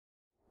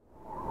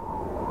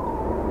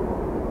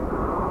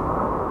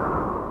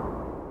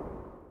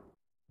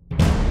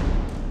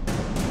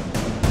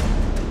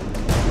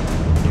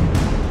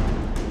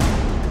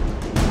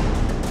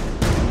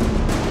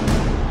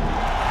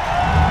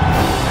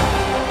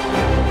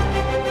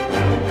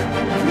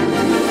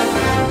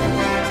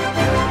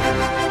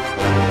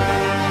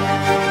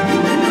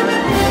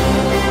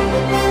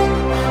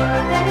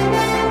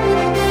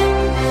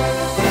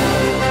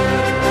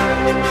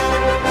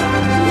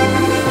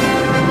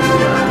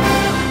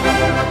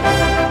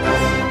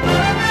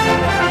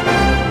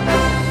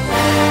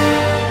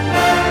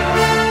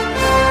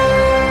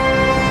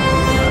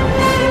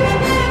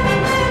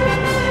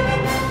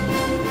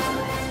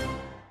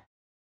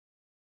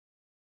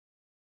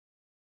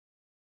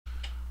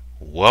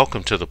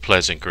Welcome to the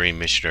Pleasant Green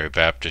Missionary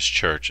Baptist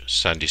Church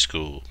Sunday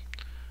School.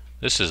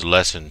 This is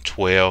Lesson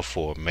 12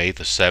 for May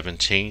the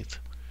 17th,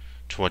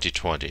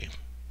 2020.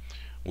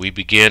 We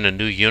begin a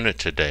new unit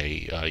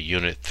today,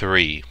 Unit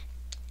 3.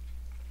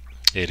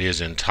 It is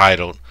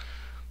entitled,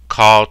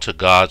 Call to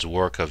God's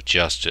Work of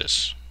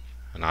Justice.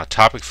 And our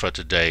topic for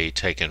today,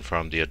 taken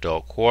from the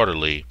Adult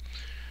Quarterly,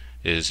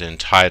 is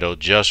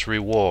entitled Just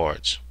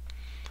Rewards.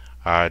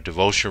 Our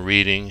devotion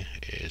reading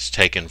is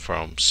taken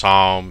from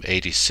Psalm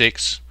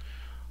 86,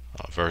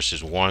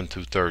 verses 1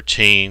 through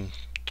 13.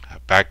 Our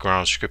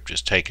background scripture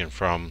is taken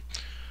from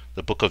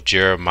the book of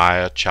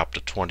Jeremiah, chapter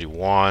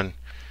 21,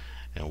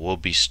 and we'll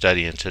be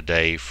studying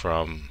today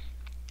from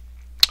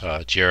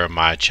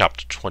Jeremiah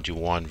chapter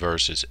 21,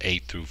 verses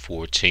 8 through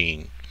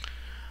 14.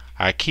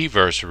 Our key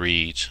verse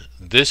reads,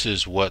 This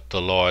is what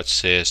the Lord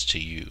says to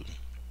you,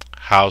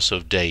 house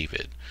of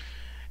David.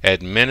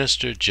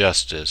 Administer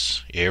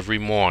justice every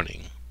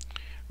morning.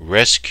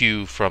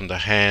 Rescue from the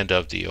hand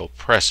of the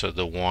oppressor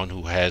the one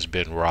who has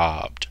been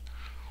robbed.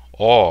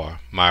 Or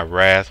my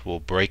wrath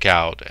will break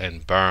out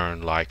and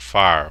burn like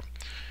fire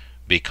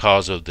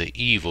because of the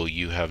evil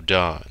you have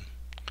done.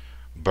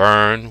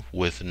 Burn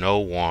with no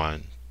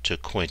one to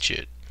quench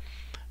it.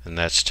 And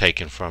that's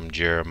taken from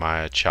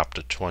Jeremiah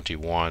chapter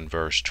 21,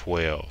 verse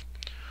 12.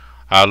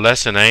 Our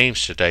lesson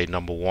aims today,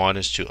 number one,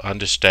 is to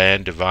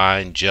understand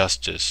divine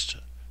justice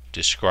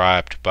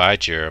described by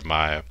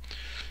Jeremiah.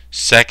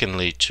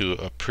 Secondly, to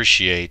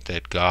appreciate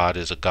that God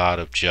is a God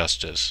of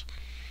justice.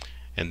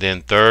 And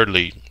then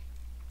thirdly,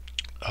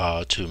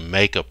 to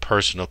make a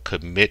personal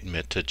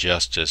commitment to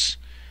justice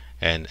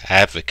and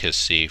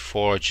advocacy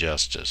for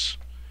justice.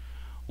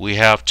 We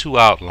have two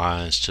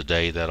outlines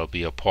today that'll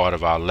be a part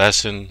of our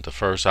lesson. The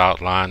first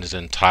outline is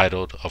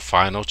entitled A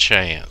Final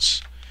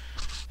Chance,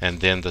 and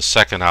then the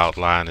second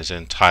outline is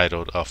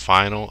entitled A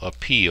Final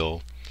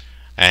Appeal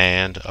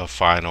and a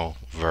Final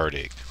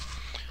Verdict.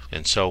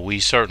 And so we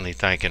certainly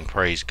thank and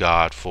praise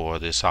God for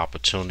this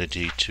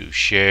opportunity to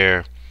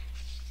share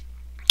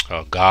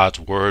God's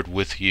Word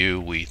with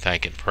you. We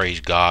thank and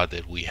praise God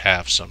that we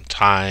have some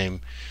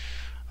time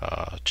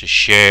to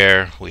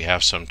share. We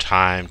have some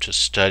time to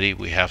study.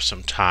 We have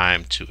some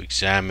time to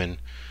examine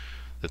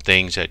the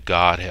things that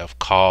God have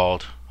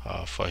called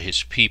for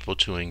His people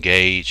to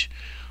engage.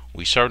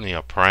 We certainly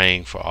are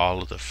praying for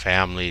all of the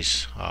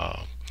families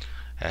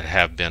that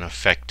have been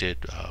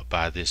affected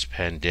by this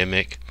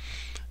pandemic.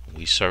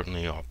 We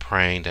certainly are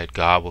praying that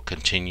God will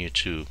continue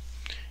to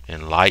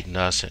enlighten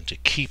us and to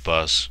keep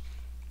us.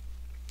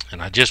 And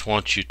I just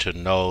want you to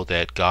know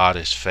that God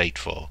is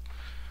faithful.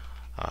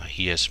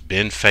 He has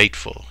been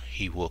faithful.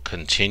 He will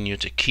continue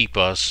to keep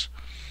us.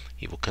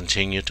 He will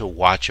continue to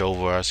watch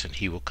over us, and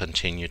He will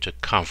continue to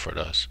comfort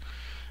us.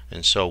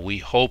 And so we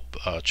hope,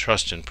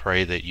 trust, and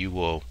pray that you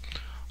will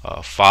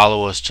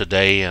follow us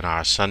today in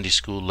our Sunday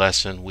school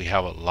lesson. We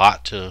have a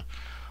lot to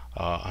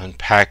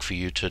unpack for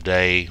you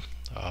today.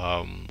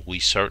 We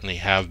certainly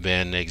have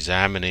been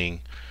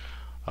examining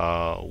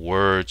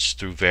words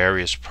through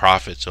various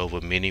prophets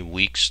over many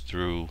weeks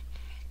through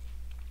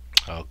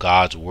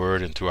God's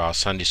Word and through our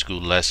Sunday school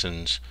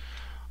lessons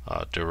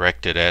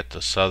directed at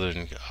the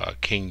southern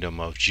kingdom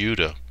of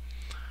Judah.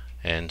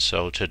 And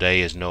so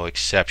today is no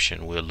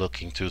exception. We're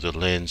looking through the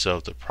lens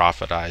of the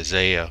prophet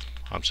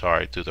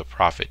through the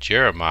prophet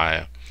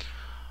Jeremiah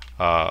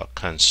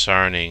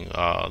concerning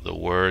the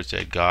words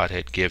that God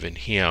had given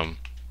him.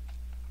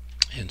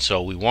 And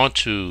so we want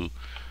to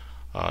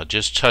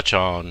just touch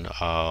on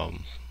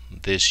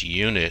this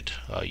unit,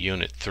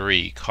 Unit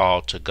 3,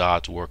 called to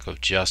God's Work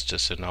of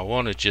Justice. And I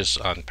want to just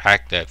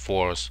unpack that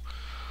for us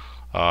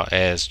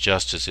as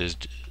justice is,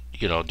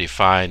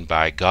 defined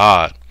by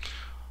God.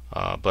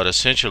 But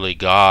essentially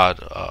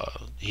God,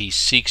 He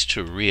seeks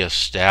to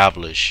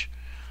reestablish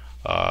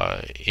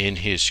in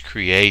His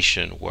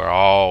creation where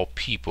all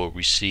people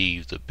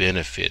receive the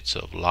benefits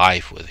of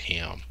life with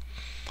Him.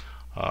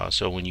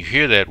 So when you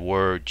hear that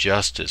word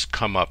justice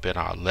come up in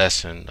our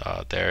lesson,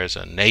 there is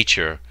a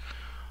nature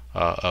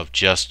of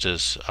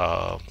justice,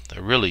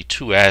 really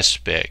two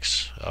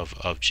aspects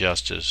of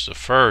justice. The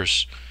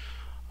first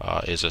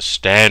is a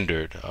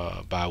standard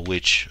by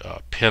which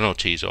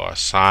penalties are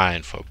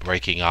assigned for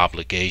breaking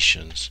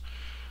obligations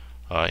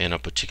in a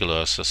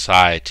particular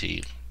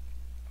society.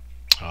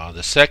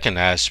 The second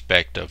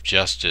aspect of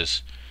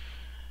justice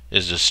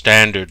is the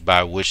standard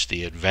by which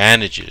the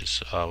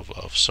advantages of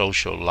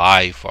social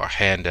life are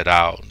handed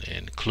out,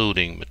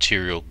 including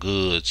material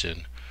goods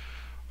and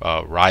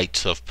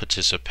rights of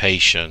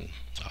participation,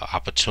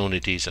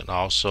 opportunities, and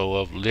also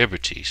of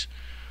liberties.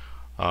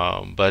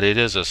 But it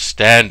is a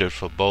standard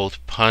for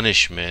both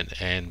punishment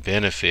and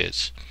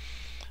benefits.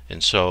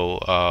 And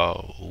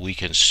so we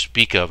can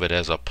speak of it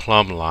as a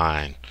plumb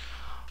line.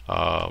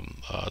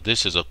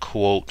 This is a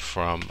quote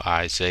from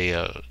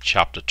Isaiah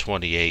chapter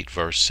 28,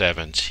 verse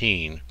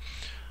 17.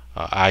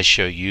 I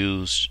shall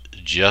use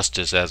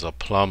justice as a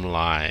plumb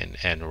line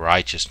and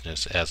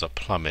righteousness as a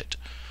plummet.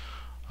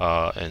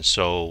 And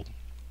so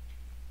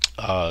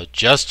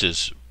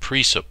justice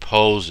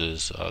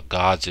presupposes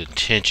God's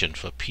intention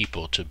for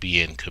people to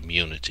be in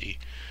community.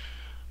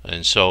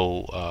 And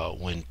so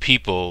when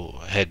people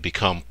had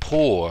become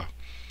poor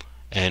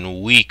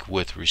and weak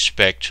with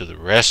respect to the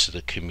rest of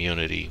the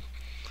community,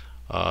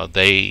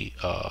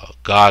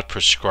 God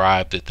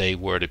prescribed that they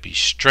were to be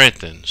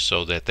strengthened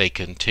so that they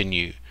could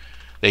continue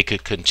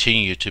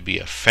to be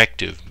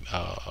effective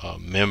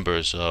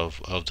members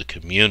of the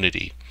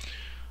community,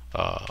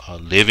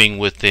 living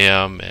with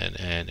them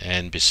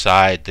and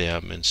beside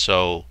them. And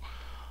so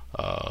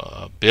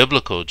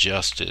biblical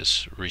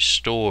justice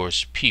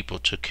restores people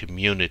to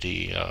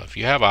community. If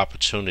you have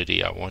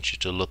opportunity, I want you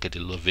to look at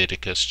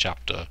Leviticus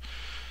chapter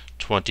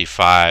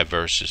 25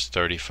 verses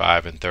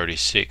 35 and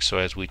 36. So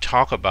as we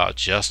talk about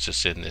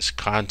justice in this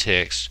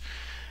context,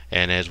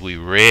 and as we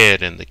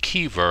read in the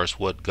key verse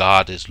what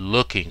God is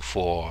looking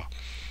for,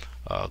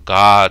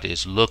 God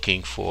is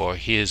looking for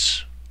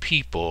his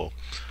people,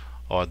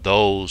 or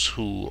those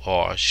who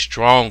are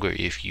stronger,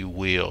 if you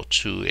will,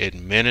 to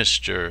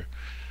administer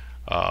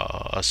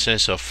a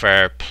sense of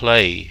fair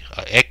play,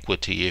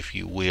 equity, if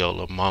you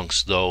will,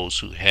 amongst those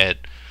who had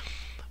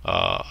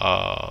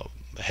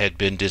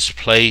been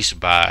displaced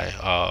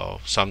by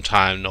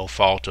sometimes no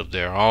fault of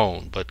their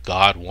own, but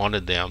God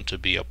wanted them to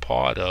be a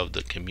part of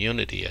the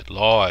community at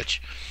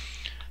large.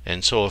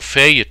 And so a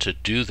failure to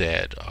do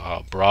that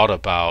brought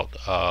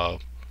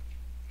about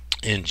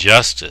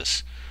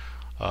injustice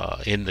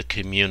in the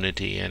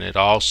community, and it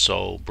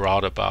also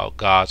brought about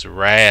God's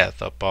wrath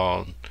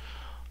upon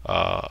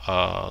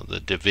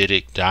the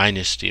Davidic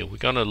dynasty. And we're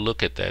going to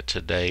look at that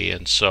today.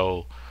 And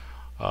so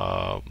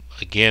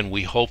again,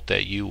 we hope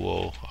that you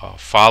will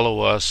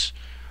follow us.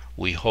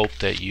 We hope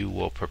that you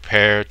will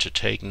prepare to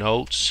take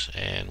notes,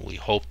 and we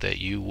hope that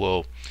you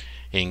will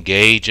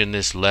engage in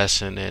this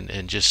lesson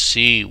and just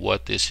see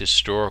what this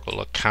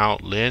historical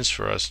account lends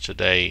for us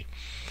today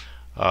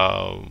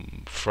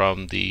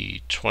from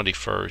the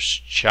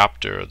 21st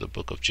chapter of the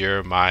book of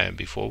Jeremiah. And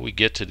before we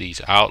get to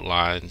these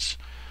outlines,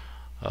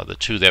 the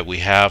two that we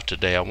have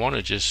today, I want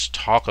to just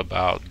talk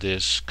about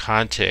this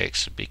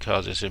context,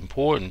 because it's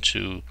important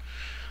to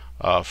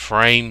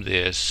frame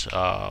this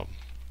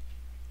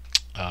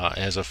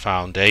as a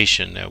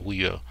foundation that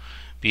we will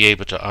be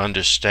able to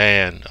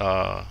understand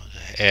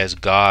as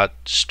God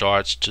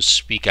starts to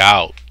speak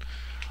out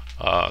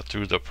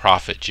through the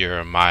prophet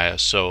Jeremiah.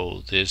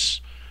 So this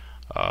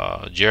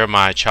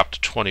Jeremiah chapter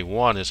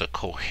 21 is a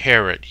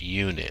coherent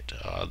unit.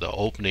 The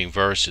opening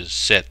verses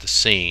set the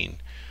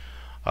scene.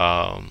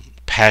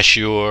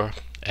 Pashur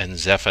and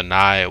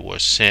Zephaniah were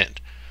sent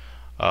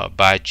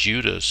by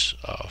Judah's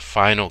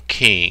final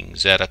king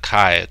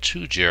Zedekiah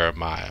to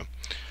Jeremiah.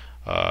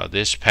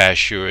 This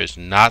Pashur is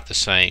not the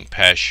same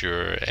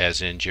Pashur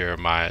as in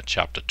Jeremiah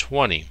chapter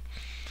 20.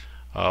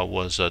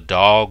 Was a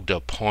dogged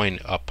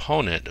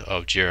opponent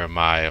of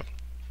Jeremiah,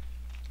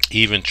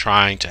 even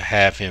trying to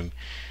have him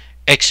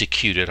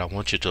executed. I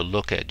want you to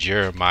look at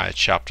Jeremiah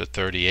chapter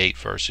 38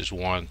 verses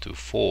 1 through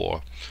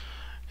 4.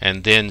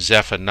 And then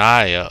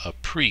Zephaniah, a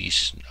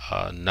priest,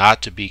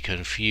 not to be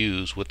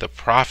confused with the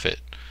prophet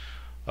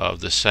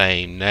of the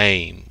same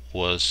name,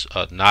 was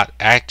not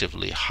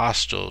actively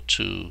hostile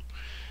to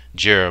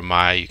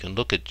Jeremiah. You can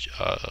look at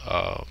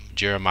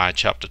Jeremiah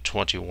chapter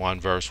 21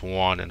 verse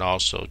 1, and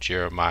also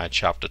Jeremiah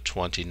chapter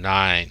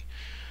 29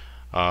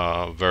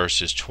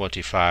 verses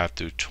 25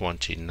 through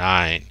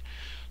 29.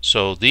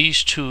 So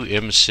these two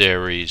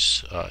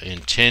emissaries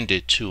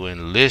intended to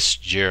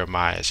enlist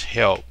Jeremiah's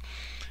help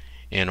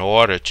in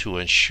order to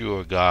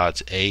ensure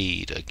God's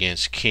aid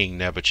against King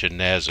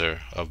Nebuchadnezzar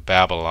of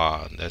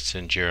Babylon. That's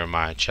in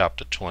Jeremiah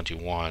chapter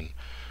 21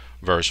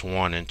 verse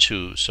 1 and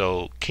 2.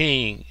 So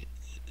King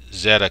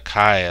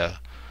Zedekiah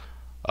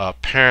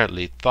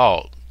apparently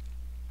thought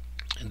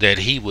that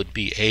he would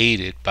be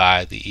aided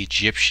by the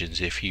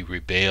Egyptians if he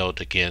rebelled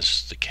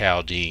against the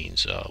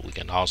Chaldeans. We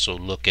can also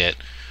look at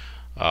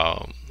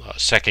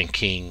 2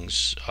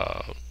 Kings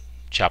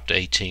chapter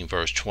 18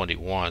 verse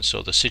 21.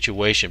 So the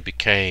situation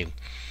became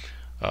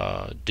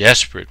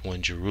desperate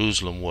when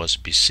Jerusalem was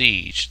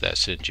besieged.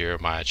 That's in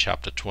Jeremiah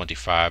chapter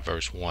 25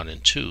 verse 1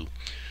 and 2.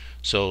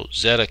 So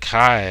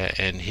Zedekiah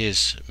and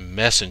his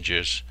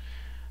messengers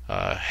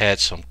had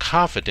some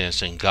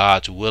confidence in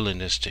God's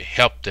willingness to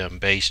help them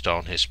based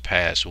on his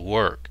past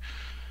work.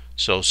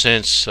 So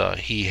since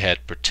he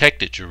had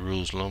protected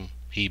Jerusalem,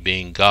 he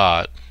being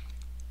God,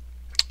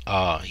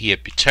 he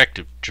had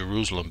protected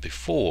Jerusalem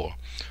before.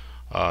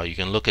 You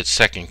can look at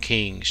 2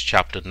 Kings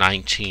chapter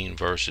 19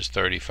 verses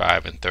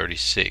 35 and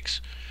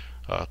 36.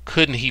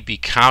 Couldn't he be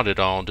counted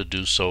on to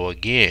do so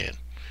again?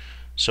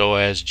 So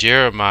as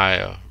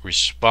Jeremiah's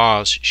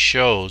response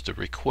shows, the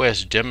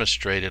request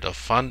demonstrated a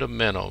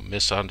fundamental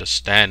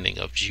misunderstanding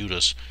of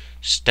Judah's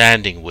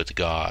standing with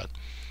God.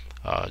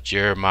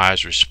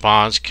 Jeremiah's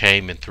response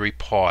came in three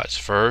parts.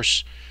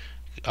 First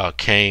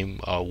came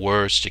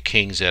words to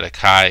King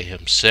Zedekiah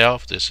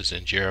himself. This is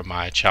in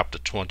Jeremiah chapter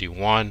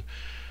 21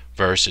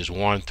 verses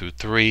 1 through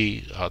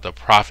 3. The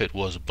prophet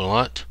was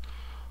blunt.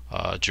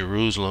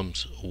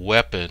 Jerusalem's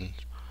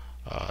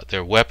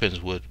their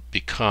weapons would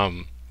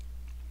become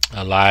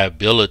a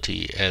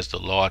liability as the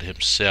Lord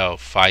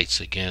himself fights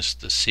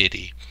against the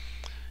city.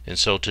 And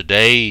so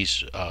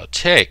today's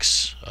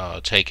text,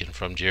 taken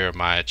from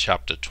Jeremiah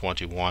chapter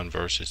 21,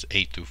 verses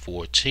 8 through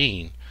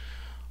 14,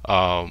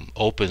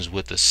 opens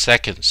with the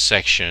second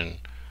section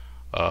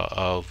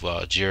of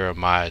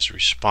Jeremiah's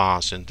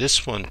response. And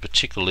this one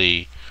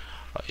particularly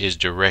is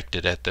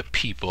directed at the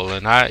people.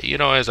 And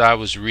as I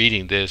was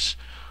reading this,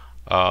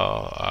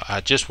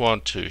 I just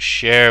want to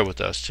share with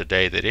us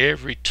today that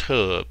every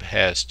tub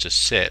has to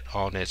set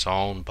on its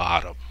own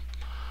bottom.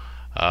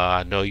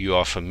 I know you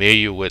are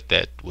familiar with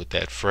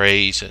that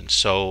phrase, and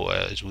so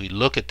as we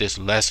look at this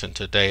lesson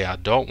today, I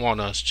don't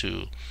want us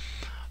to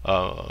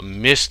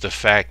miss the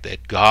fact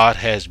that God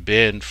has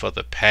been, for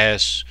the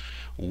past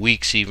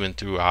weeks, even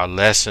through our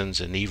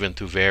lessons and even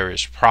through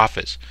various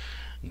prophets,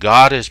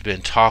 God has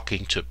been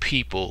talking to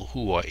people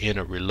who are in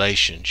a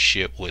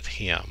relationship with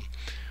him,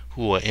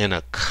 who are in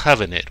a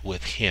covenant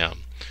with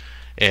him.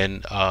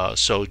 And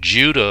so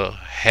Judah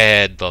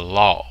had the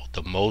law,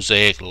 the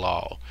Mosaic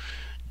law.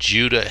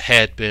 Judah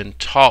had been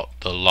taught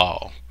the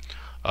law.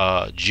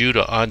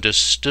 Judah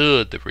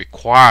understood the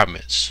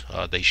requirements.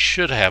 They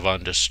should have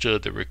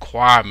understood the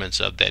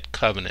requirements of that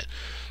covenant.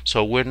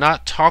 So we're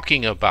not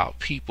talking about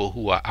people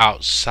who are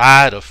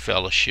outside of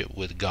fellowship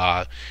with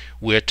God.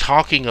 We're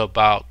talking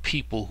about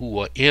people who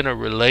are in a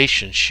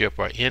relationship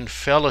or in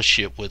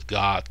fellowship with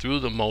God through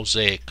the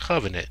Mosaic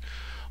covenant.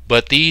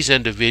 But these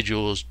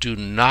individuals do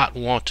not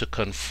want to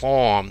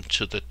conform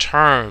to the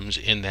terms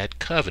in that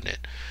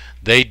covenant.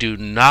 They do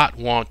not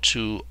want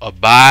to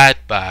abide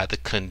by the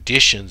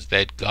conditions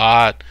that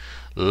God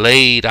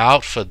laid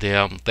out for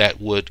them that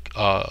would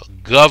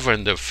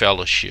govern the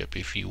fellowship,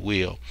 if you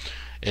will.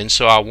 And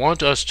so I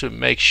want us to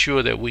make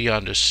sure that we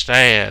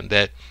understand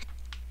that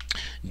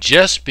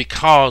just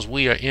because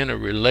we are in a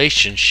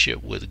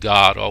relationship with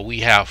God, or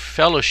we have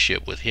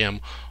fellowship with him,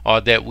 or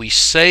that we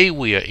say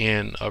we are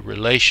in a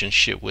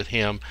relationship with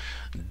him,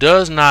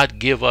 does not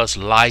give us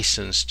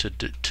license to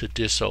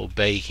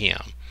disobey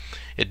him.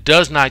 It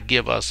does not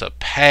give us a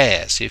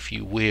pass, if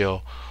you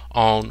will,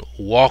 on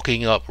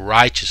walking up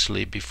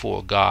righteously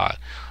before God.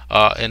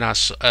 And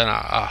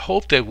I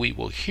hope that we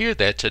will hear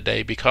that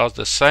today, because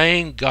the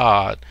same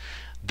God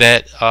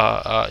that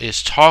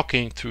is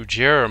talking through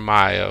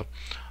Jeremiah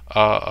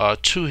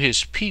to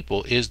his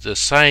people is the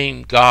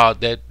same God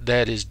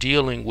that is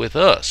dealing with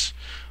us,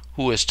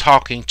 who is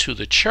talking to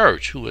the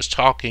church, who is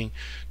talking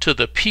to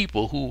the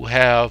people who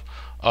have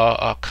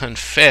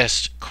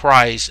confessed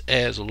Christ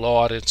as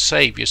Lord and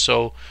Savior.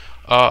 So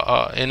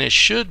and it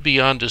should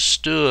be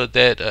understood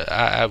that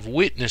I've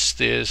witnessed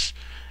this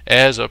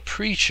as a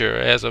preacher,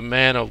 as a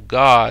man of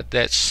God,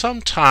 that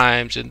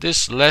sometimes, and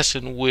this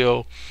lesson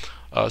will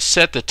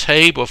set the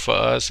table for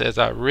us, as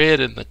I read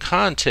in the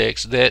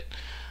context, that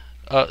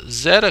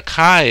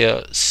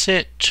Zedekiah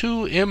sent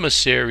two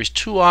emissaries,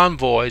 two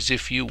envoys,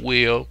 if you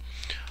will,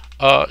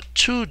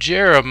 to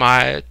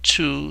Jeremiah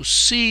to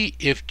see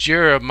if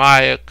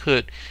Jeremiah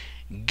could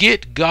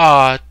get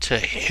God to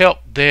help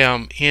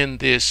them in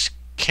this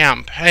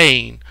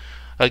campaign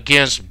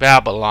against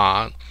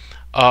Babylon,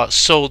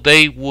 so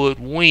they would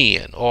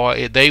win,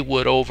 or they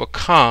would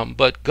overcome.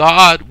 But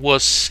God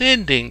was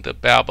sending the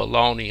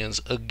Babylonians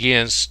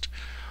against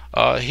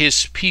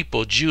his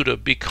people Judah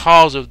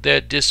because of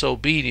their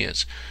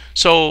disobedience.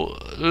 So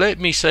let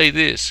me say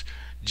this: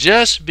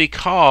 just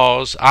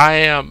because I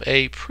am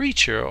a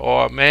preacher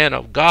or a man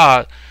of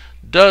God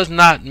does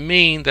not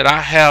mean that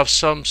I have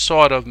some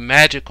sort of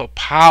magical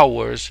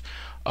powers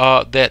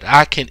that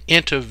I can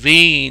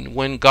intervene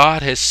when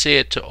God has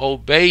said to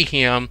obey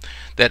him,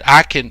 that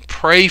I can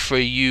pray for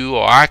you,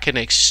 or I can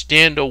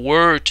extend a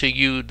word to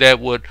you that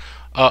would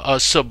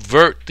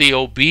subvert the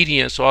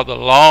obedience or the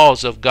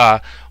laws of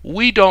God.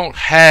 We don't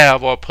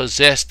have or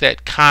possess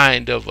that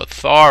kind of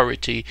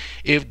authority.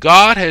 If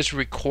God has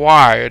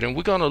required, and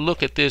we're going to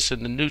look at this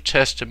in the New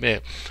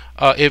Testament,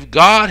 if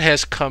God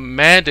has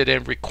commanded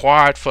and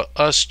required for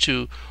us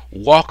to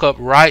walk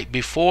upright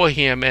before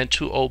him and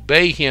to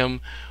obey him,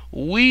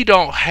 we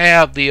don't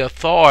have the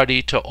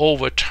authority to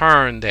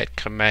overturn that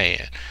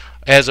command.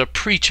 As a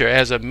preacher,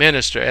 as a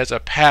minister, as a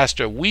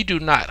pastor, we do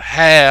not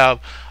have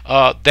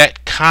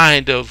that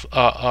kind of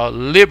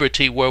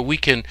liberty where we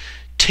can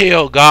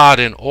tell God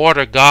and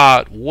order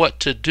God what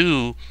to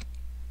do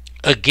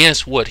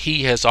against what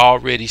he has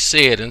already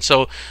said. And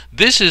so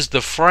this is the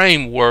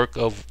framework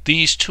of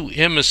these two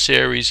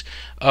emissaries.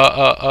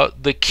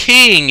 The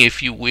king,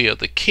 if you will,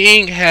 the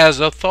king has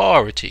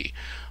authority,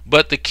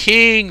 but the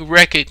king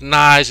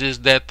recognizes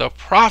that the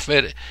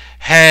prophet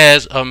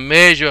has a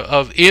measure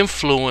of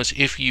influence,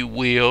 if you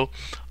will,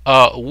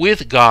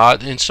 with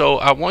God. And so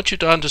I want you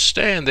to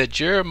understand that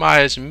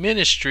Jeremiah's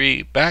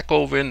ministry, back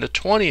over in the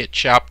 20th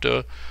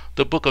chapter,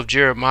 the book of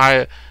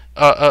Jeremiah,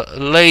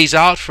 lays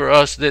out for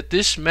us that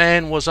this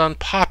man was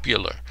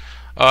unpopular.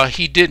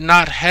 He did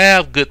not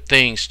have good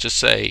things to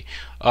say.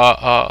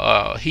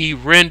 He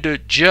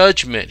rendered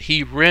judgment.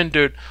 He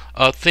rendered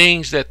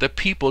things that the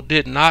people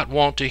did not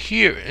want to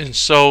hear. And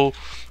so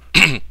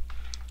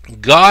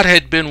God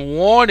had been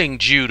warning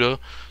Judah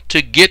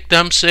to get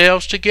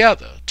themselves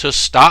together, to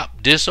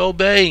stop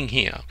disobeying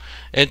him.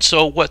 And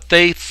so what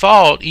they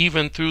thought,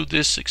 even through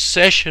this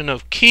succession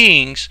of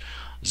kings,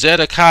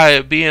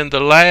 Zedekiah being the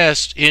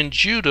last in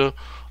Judah,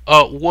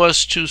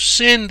 was to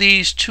send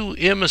these two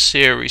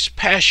emissaries,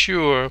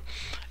 Pashur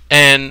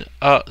and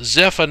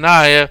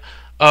Zephaniah,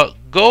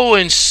 go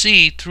and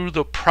see through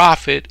the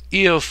prophet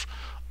if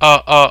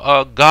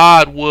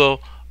God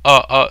will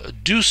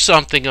do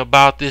something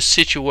about this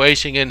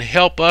situation and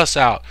help us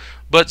out.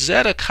 But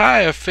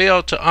Zedekiah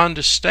failed to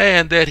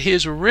understand that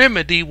his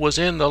remedy was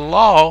in the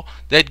law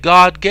that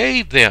God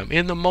gave them,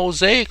 in the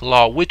Mosaic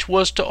law, which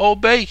was to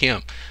obey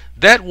him.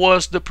 That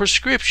was the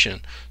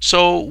prescription.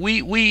 So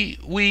we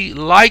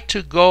like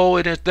to go,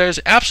 and there's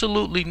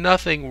absolutely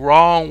nothing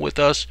wrong with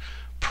us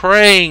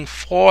praying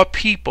for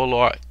people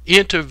or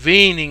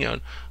intervening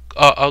and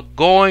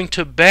going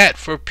to bat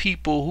for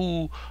people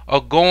who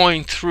are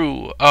going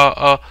through.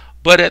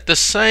 But at the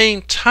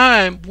same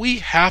time, we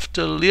have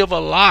to live a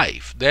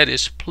life that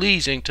is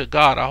pleasing to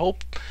God. I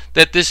hope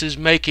that this is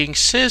making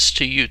sense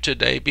to you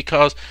today,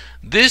 because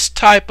this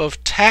type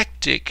of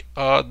tactic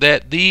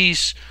that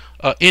these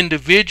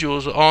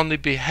individuals on the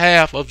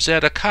behalf of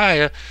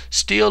Zedekiah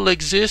still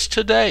exists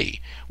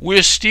today.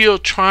 We're still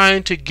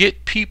trying to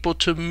get people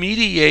to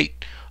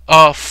mediate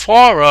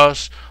for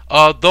us,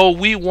 though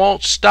we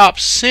won't stop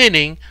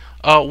sinning.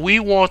 We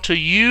want to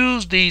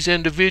use these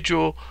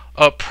individual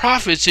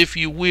prophets, if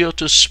you will,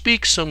 to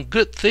speak some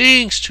good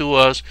things to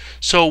us,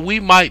 so we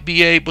might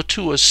be able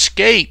to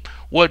escape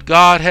what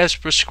God has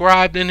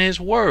prescribed in his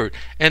word.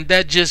 And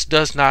that just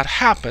does not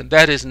happen.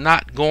 That is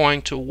not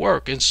going to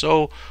work. And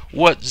so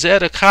what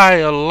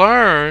Zedekiah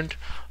learned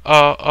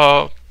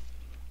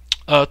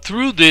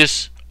through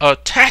this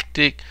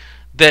tactic,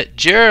 that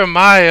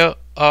Jeremiah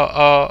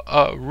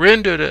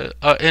rendered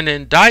an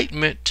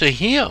indictment to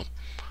him.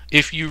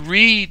 If you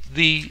read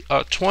the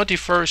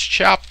 21st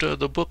chapter of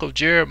the book of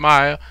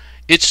Jeremiah,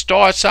 it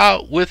starts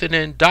out with an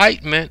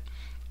indictment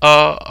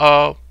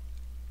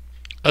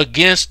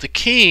against the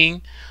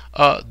king.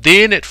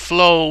 Then it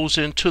flows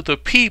into the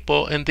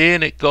people, and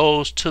then it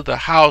goes to the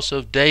house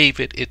of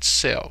David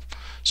itself.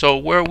 So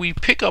where we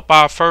pick up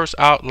our first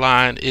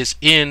outline is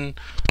in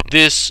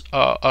this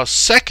a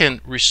second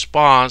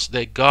response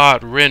that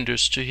God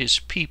renders to his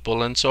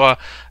people. And so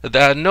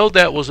I know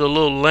that was a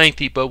little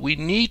lengthy, but we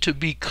need to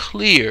be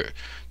clear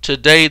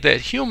today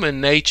that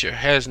human nature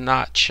has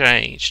not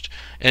changed.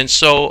 And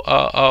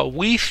so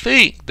we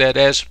think that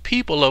as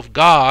people of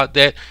God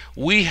that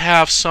we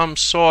have some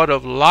sort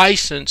of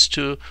license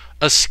to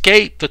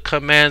escape the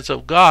commands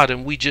of God,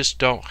 and we just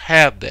don't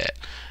have that.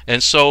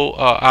 And so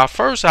our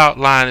first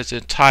outline is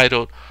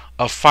entitled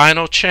A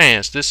Final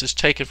Chance. This is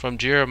taken from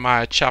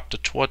Jeremiah chapter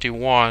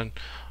 21,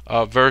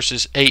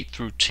 verses 8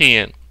 through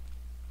 10.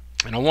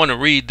 And I want to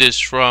read this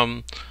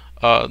from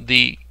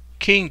the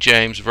King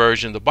James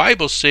Version. The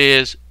Bible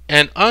says,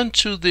 "And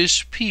unto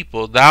this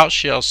people thou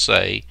shalt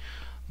say,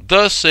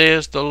 Thus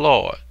says the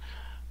Lord,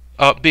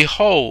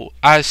 Behold,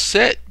 I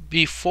set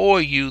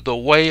before you the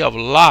way of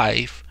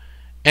life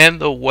and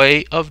the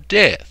way of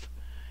death.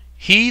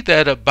 He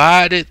that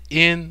abideth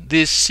in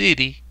this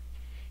city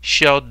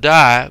shall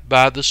die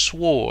by the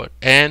sword,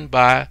 and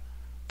by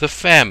the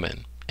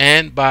famine,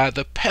 and by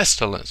the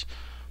pestilence.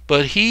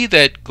 But he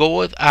that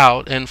goeth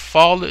out and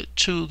falleth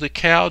to the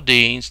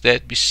Chaldeans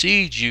that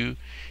besiege you,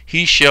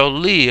 he shall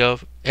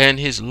live, and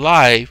his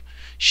life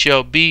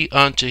shall be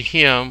unto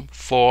him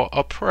for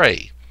a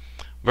prey."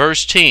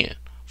 Verse 10,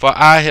 "For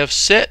I have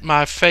set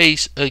my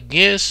face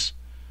against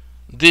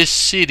this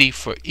city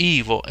for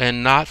evil,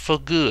 and not for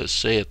good,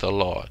 saith the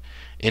Lord.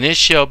 And it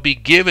shall be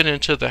given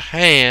into the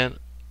hand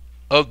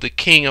of the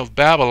king of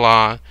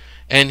Babylon,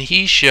 and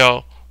he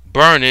shall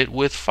burn it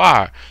with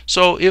fire."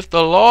 So if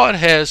the Lord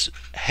has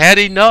had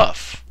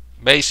enough,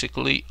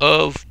 basically,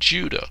 of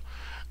Judah,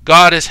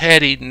 God has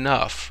had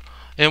enough.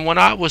 And when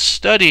I was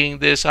studying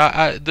this,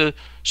 the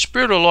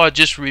Spirit of the Lord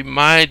just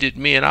reminded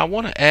me, and I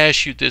want to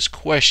ask you this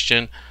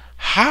question: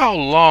 how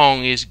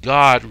long is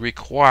God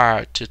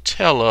required to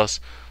tell us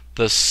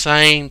the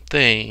same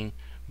thing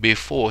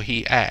before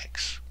he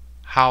acts?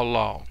 How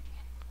long?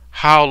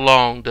 How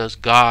long does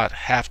God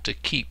have to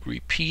keep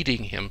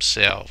repeating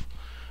himself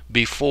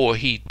before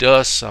he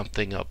does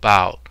something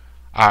about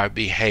our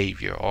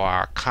behavior or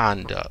our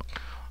conduct,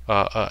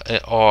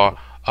 or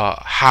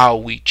how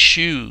we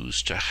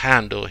choose to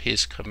handle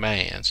his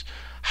commands?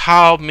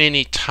 How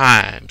many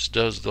times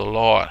does the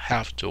Lord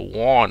have to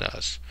warn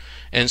us?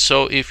 And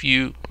so if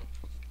you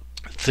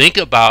think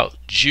about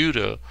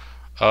Judah,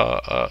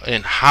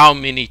 and how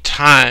many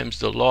times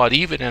the Lord,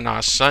 even in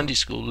our Sunday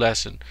school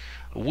lesson,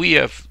 we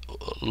have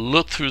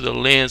looked through the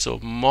lens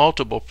of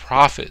multiple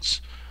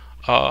prophets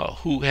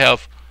who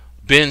have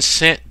been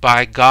sent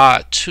by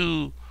God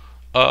to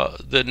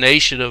the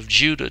nation of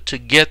Judah to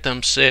get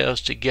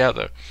themselves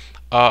together.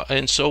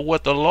 And so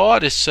what the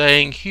Lord is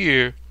saying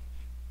here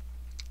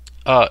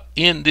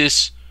in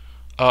this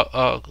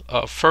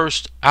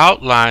first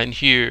outline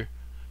here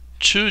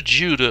to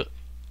Judah: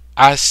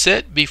 I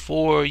set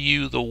before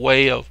you the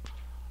way of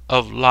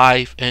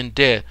life and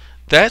death.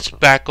 That's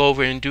back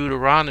over in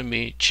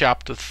Deuteronomy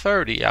chapter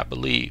 30, I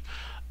believe.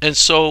 And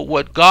so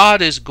what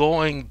God is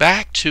going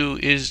back to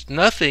is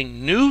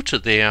nothing new to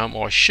them,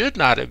 or should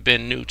not have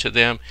been new to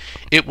them.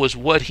 It was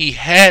what he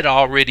had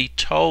already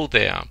told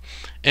them.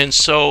 And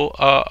so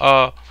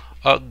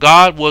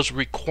God was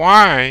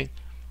requiring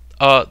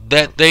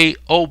that they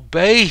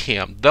obey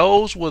him.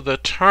 Those were the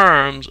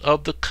terms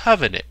of the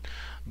covenant.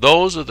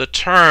 Those are the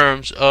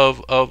terms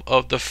of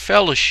the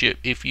fellowship,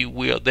 if you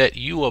will, that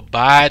you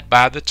abide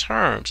by the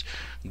terms.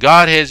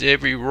 God has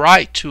every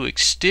right to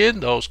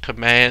extend those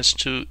commands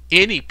to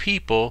any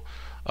people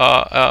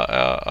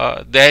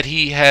that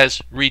he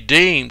has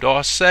redeemed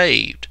or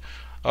saved,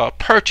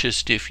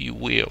 purchased, if you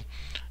will.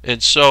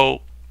 And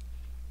so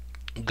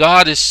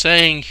God is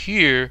saying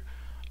here,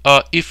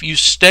 if you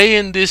stay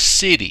in this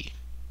city,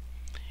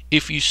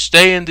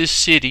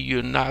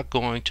 you're not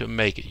going to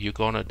make it. You're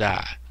going to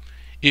die.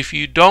 If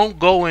you don't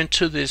go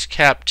into this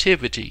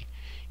captivity,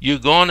 you're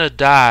going to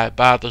die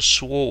by the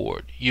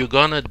sword. You're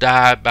going to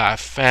die by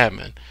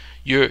famine.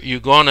 You're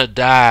going to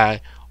die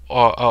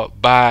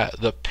by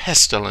the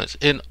pestilence.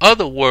 In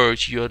other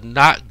words, you're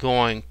not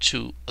going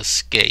to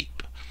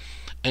escape.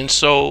 And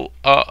so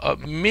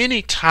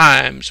many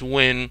times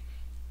when,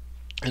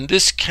 and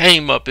this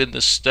came up in the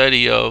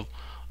study of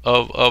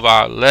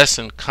our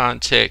lesson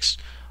context,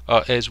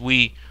 as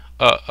we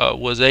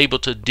was able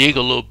to dig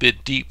a little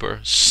bit deeper,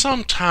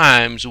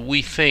 sometimes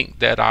we think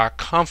that our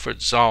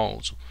comfort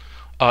zones,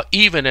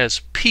 even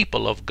as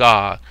people of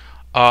God,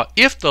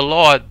 if the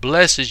Lord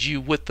blesses you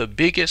with the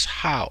biggest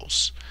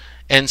house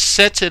and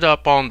sets it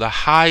up on the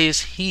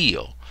highest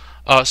hill,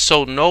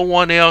 so no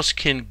one else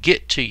can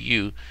get to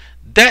you,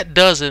 that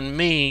doesn't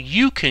mean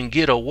you can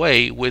get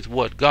away with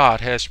what God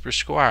has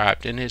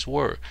prescribed in his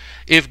word.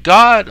 If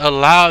God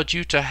allowed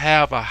you to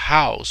have a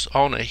house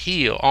on a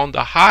hill, on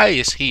the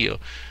highest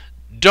hill,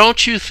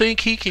 don't you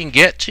think he can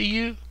get to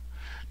you?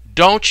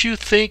 Don't you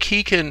think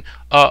he can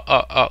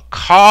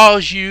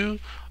cause you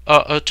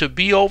to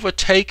be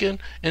overtaken?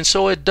 And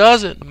so it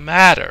doesn't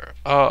matter.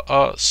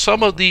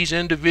 Some of these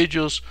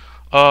individuals,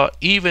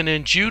 even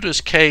in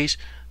Judah's case,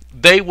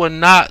 they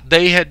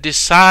had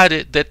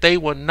decided that they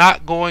were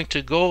not going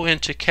to go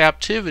into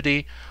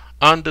captivity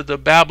under the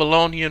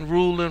Babylonian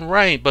rule and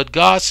reign. But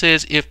God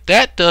says, if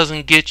that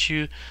doesn't get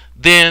you,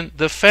 then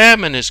the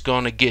famine is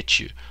going to get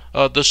you.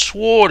 The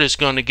sword is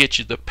going to get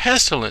you, the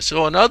pestilence.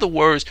 So in other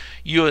words,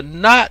 you're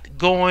not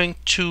going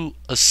to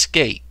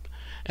escape.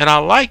 And I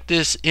like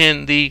this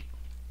in the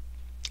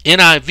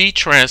NIV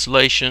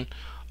translation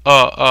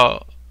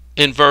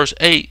in verse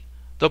 8.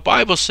 The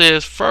Bible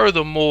says,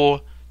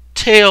 furthermore,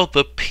 tell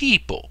the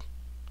people,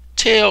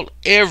 tell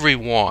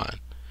everyone,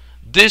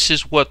 this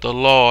is what the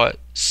Lord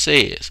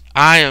says.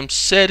 I am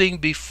setting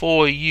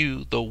before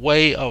you the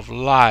way of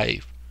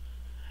life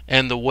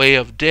and the way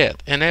of death.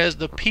 And as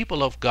the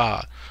people of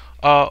God,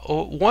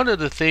 one of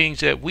the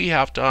things that we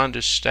have to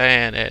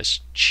understand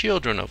as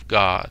children of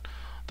God,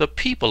 the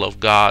people of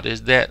God,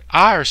 is that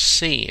our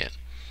sin,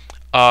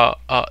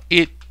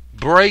 it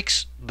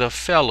breaks the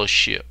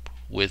fellowship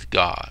with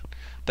God.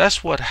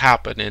 That's what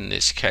happened in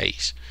this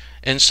case.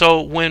 And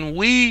so when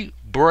we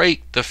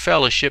break the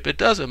fellowship, it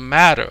doesn't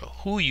matter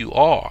who you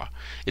are.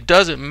 It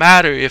doesn't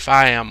matter if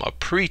I am a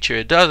preacher.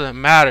 It doesn't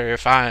matter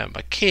if I am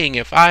a king.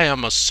 If I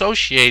am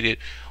associated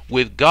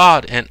with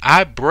God and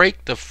I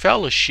break the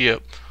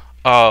fellowship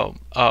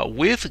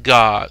with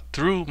God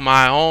through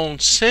my own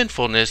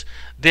sinfulness,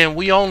 then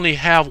we only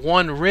have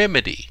one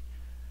remedy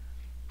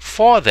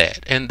for that,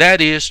 and that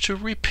is to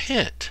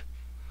repent.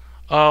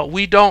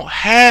 We don't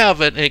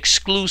have an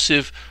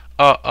exclusive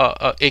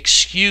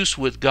excuse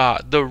with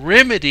God. The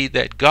remedy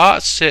that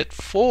God set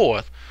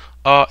forth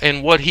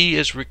and what he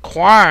is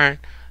requiring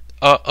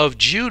of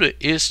Judah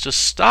is to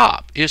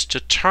stop, is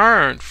to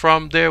turn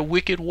from their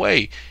wicked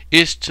way,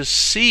 is to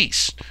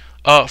cease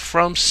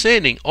from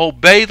sinning,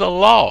 obey the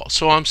law.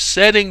 So I'm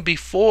setting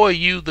before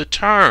you the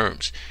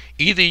terms.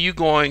 Either you're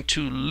going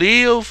to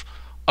live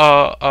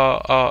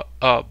by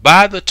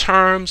the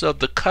terms of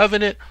the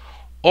covenant,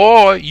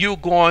 or you're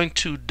going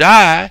to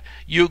die.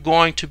 You're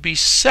going to be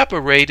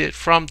separated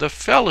from the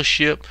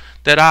fellowship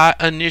that I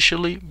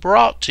initially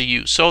brought to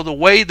you. So the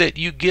way that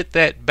you get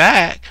that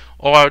back,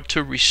 or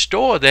to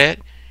restore that,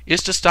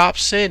 is to stop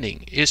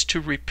sinning, is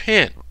to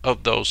repent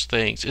of those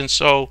things. And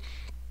so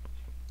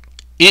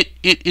it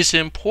is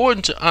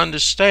important to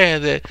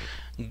understand that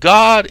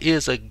God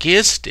is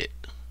against it.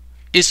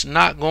 It's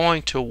not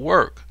going to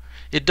work.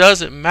 It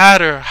doesn't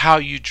matter how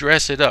you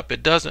dress it up.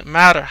 It doesn't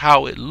matter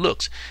how it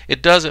looks.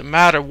 It doesn't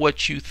matter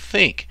what you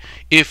think.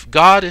 If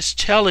God is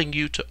telling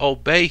you to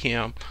obey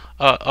him,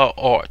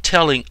 or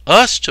telling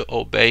us to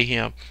obey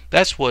him,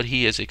 that's what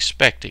he is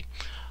expecting.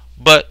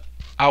 But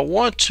I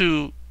want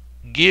to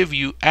give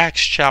you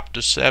Acts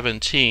chapter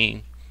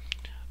 17.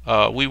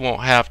 We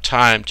won't have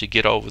time to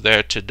get over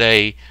there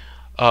today,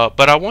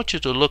 but I want you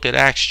to look at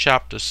Acts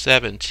chapter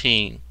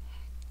 17,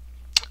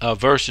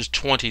 verses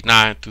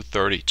 29 through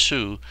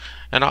 32.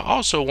 And I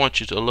also want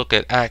you to look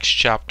at Acts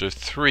chapter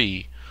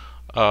 3,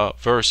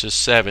 verses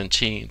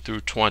 17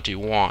 through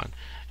 21.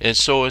 And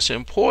so it's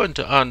important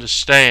to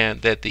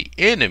understand that the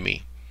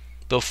enemy,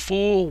 the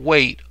full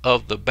weight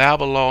of the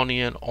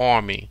Babylonian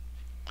army,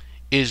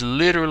 is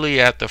literally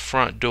at the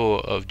front door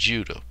of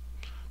Judah.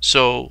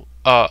 So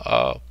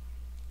a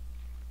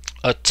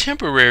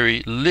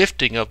temporary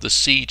lifting of the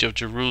siege of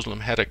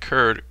Jerusalem had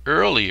occurred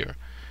earlier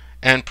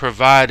and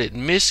provided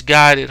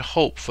misguided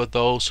hope for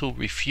those who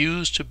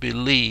refused to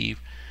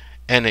believe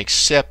and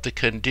accept the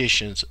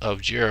conditions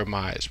of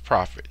Jeremiah's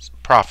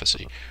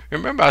prophecy.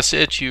 Remember, I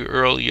said to you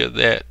earlier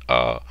that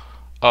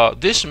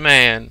this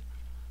man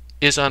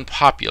is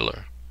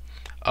unpopular.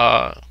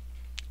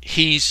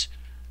 He's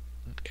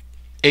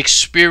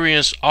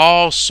experienced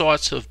all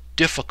sorts of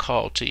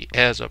difficulty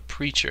as a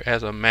preacher,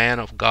 as a man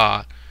of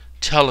God,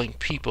 telling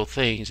people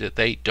things that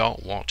they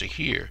don't want to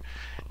hear.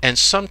 And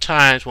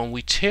sometimes when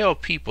we tell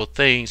people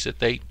things that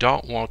they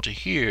don't want to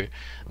hear,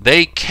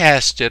 they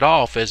cast it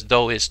off as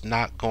though it's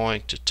not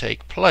going to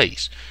take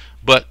place.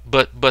 But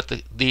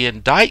the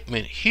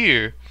indictment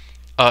here,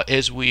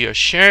 as we are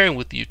sharing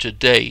with you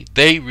today,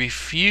 they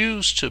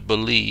refuse to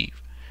believe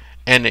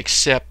and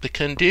accept the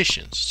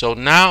conditions. So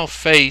now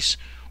faced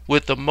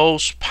with the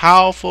most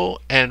powerful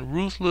and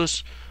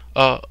ruthless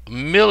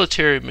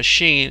military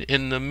machine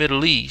in the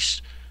Middle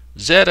East,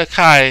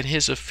 Zedekiah and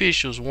his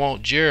officials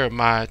want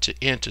Jeremiah to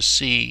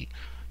intercede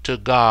to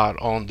God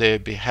on their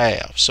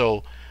behalf.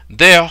 So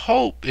their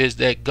hope is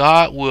that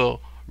God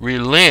will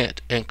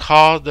relent and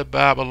cause the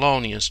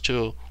Babylonians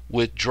to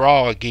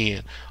withdraw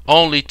again,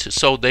 only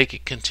so they can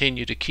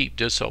continue to keep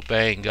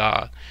disobeying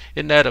God.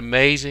 Isn't that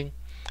amazing?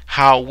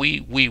 How we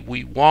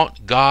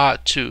want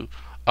God to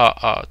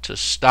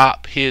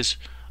stop his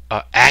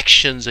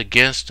actions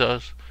against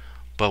us,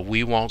 but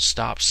we won't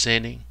stop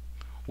sinning.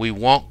 We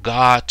want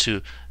God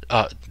to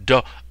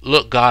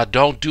look, God,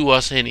 don't do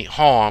us any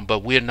harm,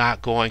 but we're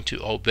not going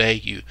to obey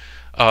you.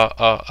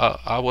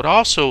 I would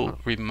also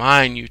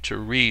remind you to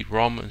read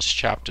Romans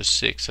chapter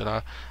 6,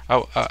 and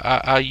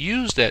I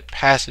use that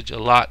passage a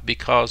lot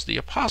because the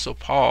Apostle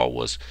Paul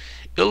was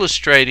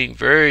illustrating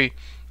very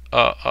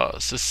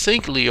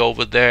succinctly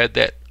over there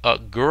that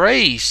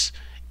grace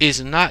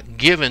is not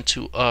given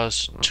to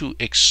us to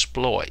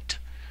exploit.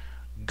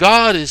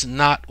 God is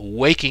not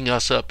waking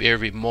us up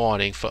every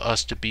morning for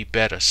us to be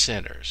better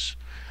sinners.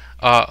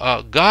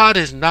 God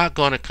is not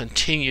going to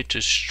continue to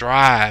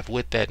strive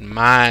with that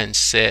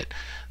mindset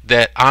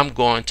that I'm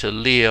going to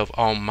live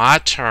on my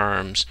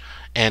terms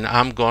and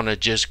I'm going to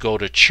just go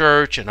to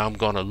church and I'm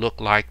going to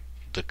look like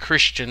the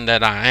Christian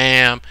that I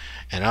am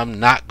and I'm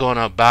not going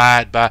to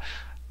abide by.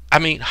 I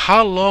mean,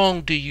 how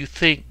long do you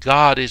think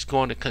God is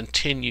going to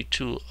continue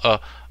to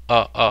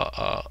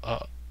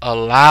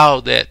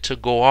allow that to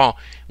go on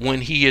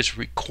when he is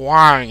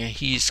requiring and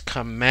he's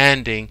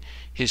commanding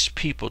his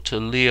people to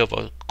live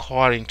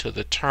according to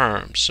the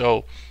terms?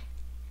 So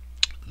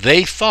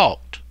they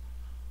thought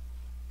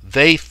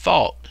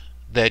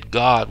that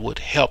God would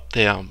help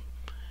them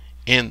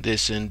in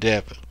this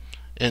endeavor.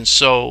 And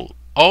so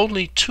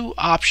only two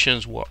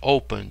options were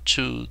open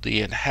to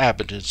the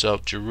inhabitants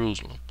of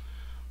Jerusalem: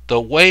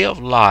 the way of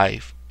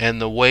life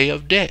and the way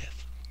of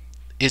death.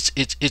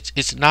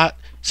 It's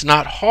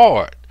not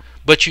hard,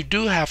 but you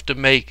do have to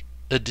make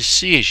a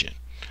decision.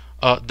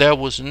 There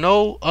was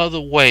no other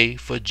way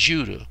for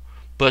Judah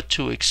but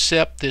to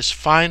accept this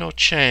final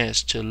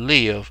chance to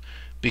live,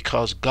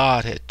 because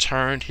God had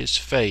turned his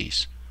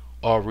face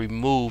or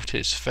removed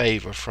his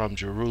favor from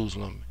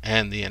Jerusalem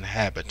and the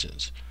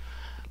inhabitants.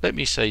 Let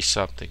me say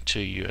something to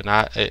you, and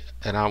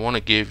I want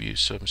to give you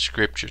some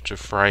scripture to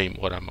frame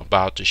what I'm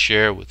about to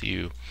share with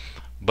you.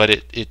 But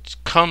it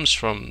comes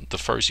from the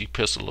first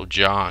epistle of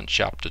John,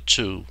 chapter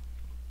 2,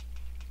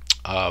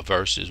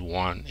 verses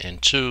 1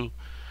 and 2,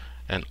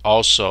 and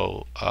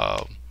also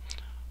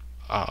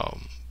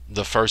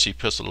the first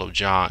epistle of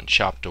John,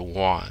 chapter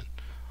 1,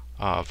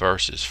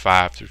 verses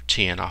 5 through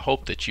 10. I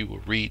hope that you will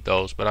read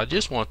those, but I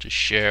just want to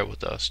share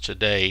with us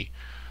today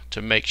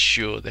to make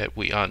sure that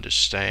we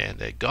understand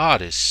that God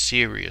is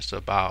serious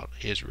about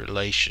his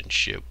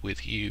relationship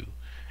with you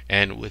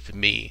and with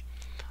me.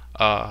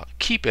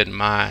 Keep in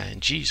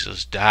mind,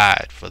 Jesus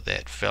died for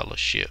that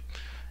fellowship.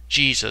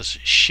 Jesus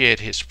shed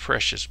his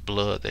precious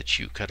blood that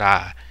you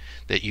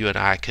and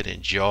I could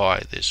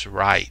enjoy this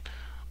right.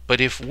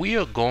 But if we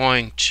are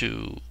going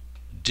to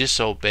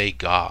disobey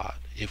God,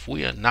 if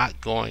we are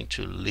not going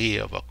to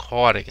live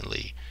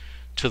accordingly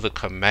to the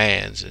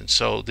commands, and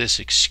so this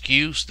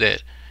excuse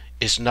that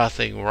it's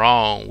nothing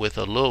wrong with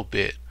a little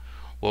bit,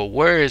 well,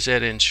 where is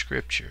that in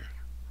Scripture?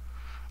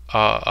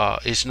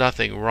 It's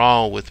nothing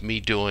wrong with me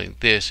doing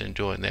this and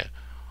doing that.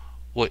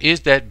 Well,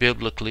 is that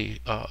biblically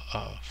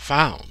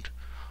found?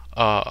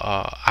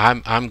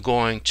 I'm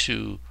going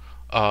to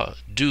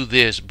do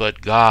this,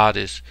 but God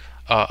is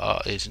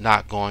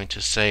not going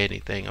to say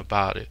anything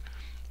about it.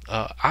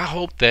 I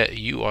hope that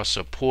you are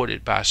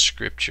supported by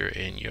Scripture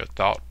in your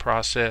thought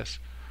process.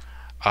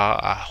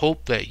 I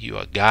hope that you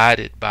are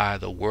guided by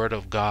the Word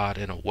of God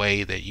in a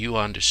way that you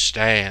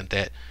understand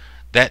that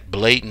that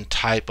blatant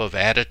type of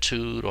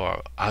attitude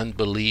or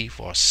unbelief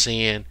or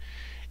sin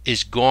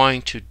is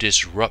going to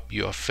disrupt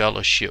your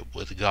fellowship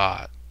with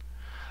God.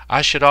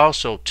 I should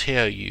also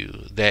tell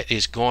you that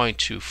it's going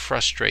to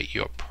frustrate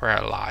your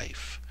prayer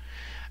life.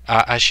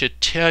 I should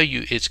tell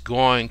you it's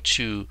going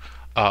to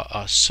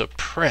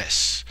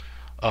suppress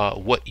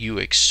what you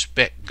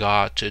expect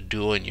God to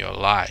do in your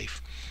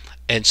life.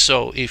 And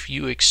so if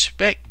you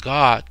expect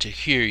God to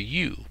hear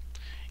you,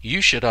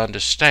 you should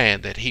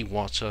understand that He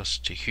wants us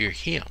to hear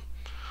Him.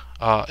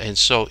 And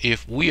so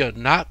if we are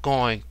not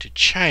going to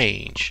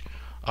change,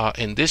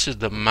 and this is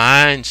the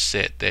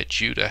mindset that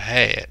Judah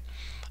had,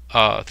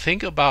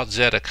 think about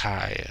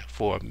Zedekiah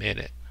for a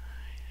minute,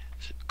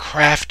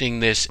 crafting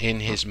this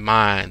in his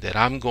mind that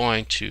I'm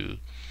going to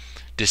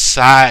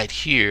decide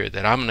here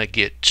that I'm going to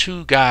get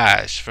 2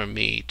 guys from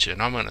each,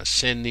 and I'm going to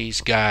send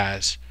these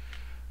guys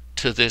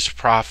to this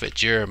prophet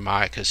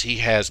Jeremiah because he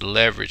has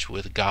leverage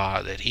with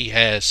God, that he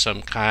has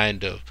some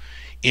kind of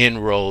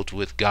inroads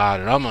with God,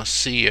 and I'm going to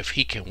see if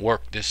he can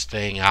work this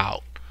thing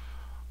out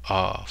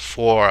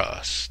for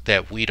us,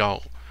 that we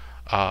don't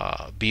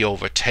be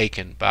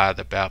overtaken by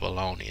the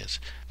Babylonians.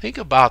 Think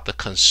about the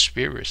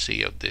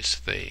conspiracy of this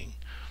thing,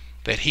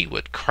 that he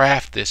would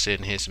craft this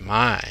in his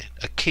mind,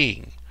 a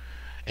king,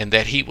 and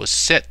that he would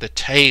set the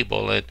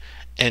table,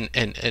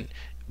 and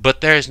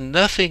but there's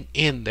nothing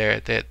in there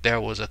that there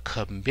was a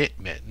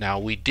commitment. Now,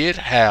 we did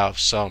have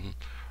some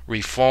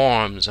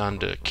reforms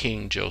under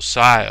King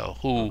Josiah,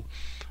 who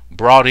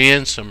brought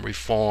in some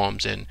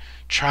reforms and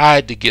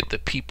tried to get the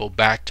people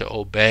back to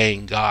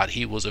obeying God.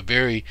 He was a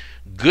very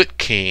good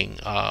king,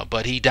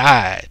 but he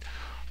died.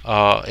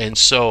 And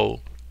so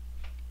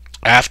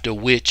after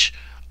which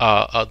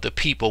the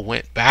people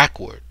went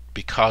backward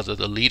because of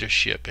the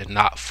leadership and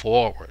not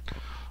forward.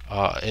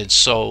 And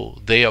so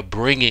they are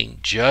bringing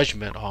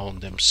judgment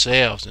on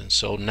themselves. And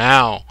so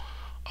now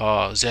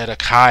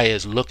Zedekiah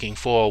is looking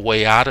for a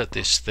way out of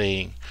this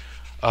thing.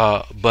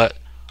 But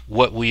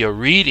what we are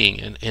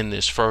reading in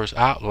this first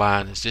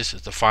outline is this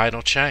is the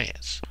final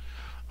chance.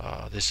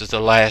 This is the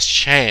last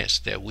chance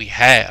that we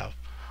have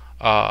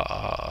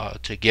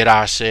to get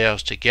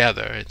ourselves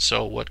together. And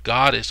so what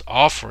God is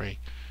offering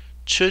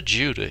to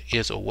Judah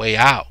is a way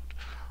out.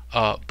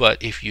 But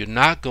if you're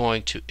not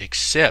going to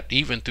accept,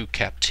 even through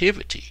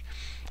captivity,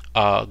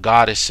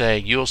 God is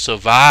saying you'll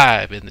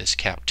survive in this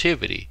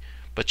captivity,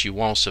 but you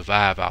won't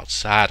survive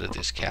outside of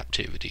this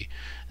captivity.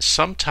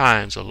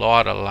 Sometimes the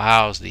Lord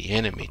allows the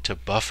enemy to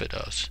buffet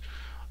us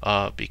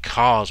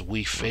because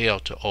we fail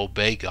to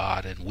obey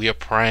God, and we are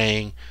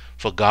praying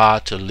for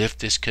God to lift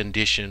this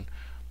condition,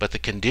 but the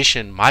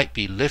condition might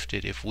be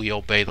lifted if we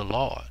obey the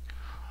Lord.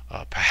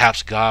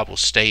 Perhaps God will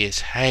stay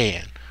His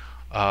hand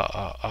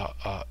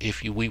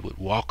if we would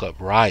walk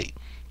upright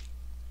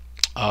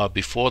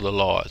before the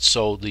Lord.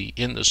 So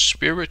in the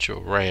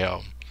spiritual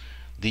realm,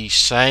 these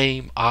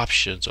same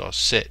options are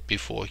set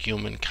before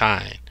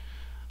humankind.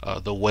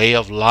 The way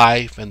of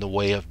life and the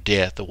way of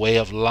death. The way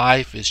of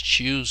life is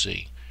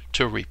choosing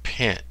to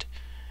repent,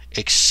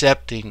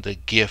 accepting the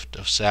gift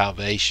of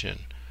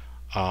salvation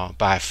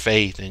by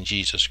faith in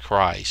Jesus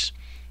Christ,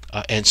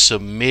 and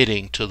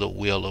submitting to the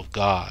will of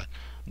God.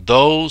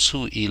 Those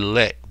who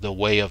elect the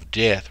way of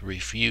death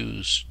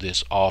refuse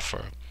this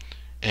offer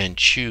and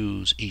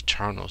choose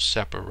eternal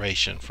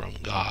separation from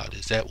God.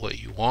 Is that what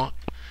you want?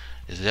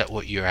 Is that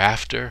what you're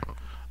after?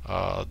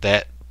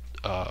 That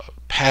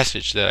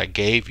passage that I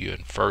gave you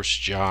in 1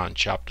 John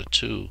chapter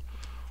 2,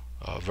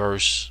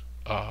 verse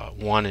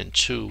 1 and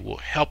 2 will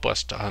help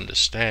us to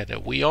understand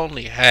that we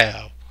only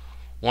have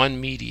one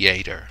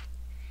mediator.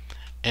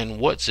 And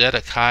what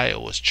Zedekiah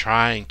was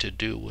trying to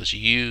do was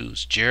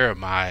use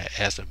Jeremiah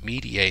as a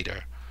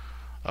mediator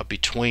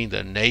between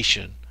the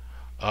nation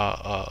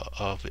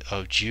of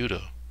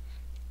Judah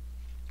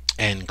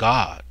and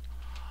God.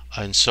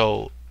 And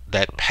so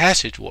that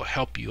passage will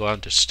help you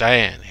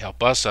understand,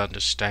 help us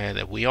understand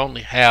that we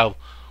only have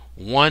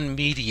one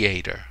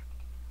mediator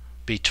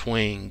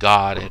between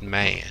God and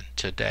man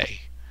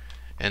today,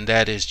 and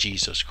that is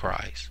Jesus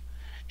Christ.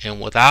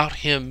 And without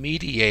Him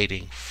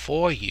mediating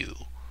for you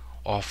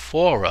or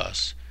for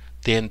us,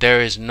 then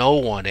there is no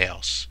one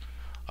else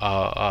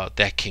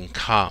that can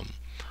come.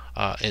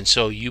 And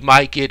so you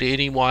might get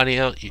anyone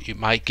else, you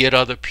might get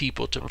other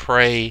people to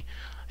pray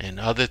and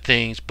other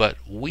things, but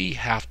we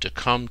have to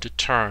come to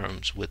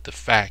terms with the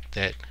fact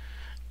that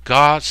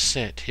God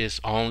sent His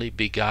only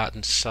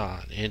begotten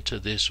Son into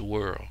this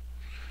world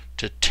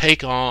to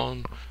take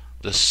on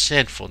the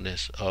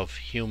sinfulness of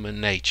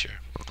human nature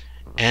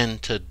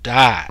and to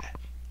die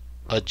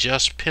a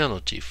just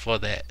penalty for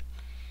that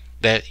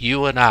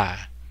you and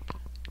I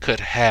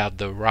could have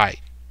the right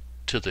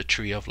to the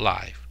tree of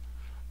life.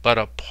 But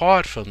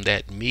apart from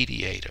that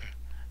mediator,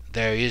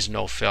 there is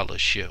no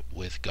fellowship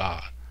with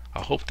God.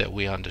 I hope that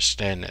we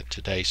understand that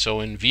today. So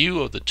in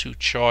view of the two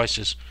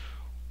choices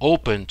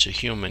open to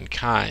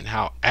humankind,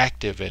 how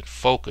active and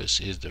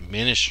focused is the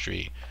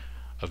ministry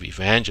of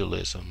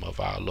evangelism of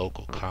our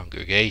local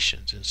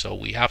congregations? And so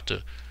we have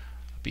to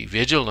be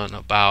vigilant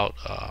about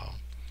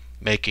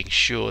making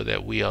sure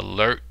that we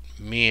alert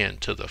men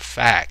to the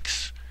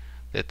facts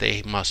that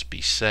they must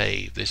be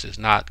saved. This is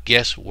not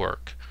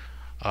guesswork.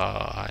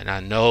 And I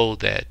know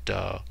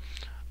that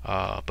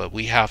But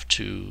we have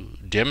to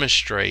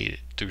demonstrate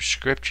through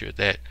Scripture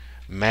that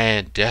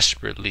man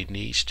desperately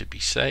needs to be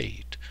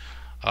saved.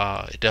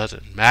 It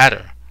doesn't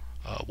matter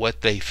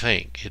what they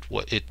think.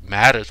 It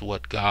matters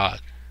what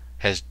God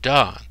has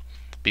done.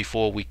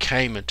 Before we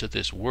came into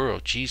this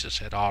world, Jesus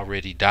had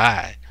already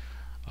died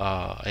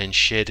and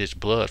shed his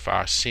blood for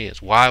our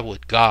sins. Why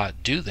would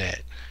God do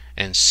that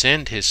and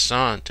send his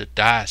son to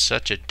die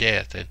such a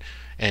death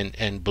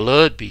and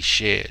blood be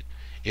shed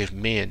if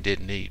men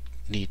didn't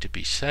need to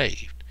be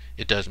saved?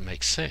 It doesn't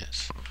make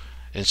sense.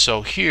 And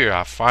so here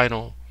our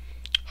final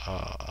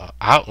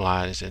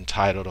outline is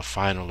entitled A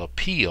Final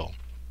Appeal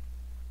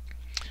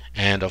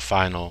and a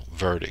Final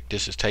Verdict.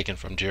 This is taken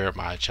from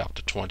Jeremiah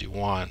chapter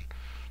 21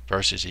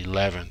 verses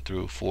 11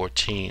 through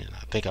 14.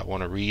 I think I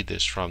want to read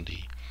this from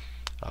the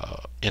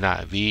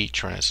NIV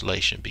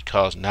translation,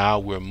 because now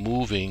we're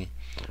moving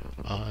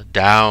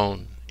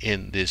down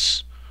in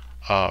this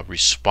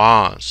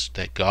response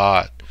that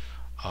God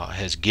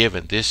has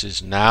given. This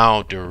is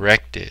now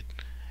directed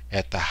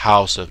at the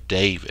house of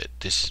David.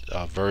 This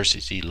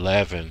verses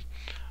 11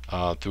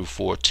 through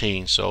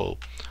 14. So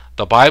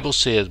the Bible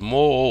says,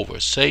 "Moreover,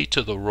 say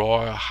to the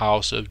royal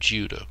house of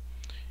Judah,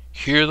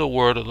 hear the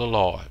word of the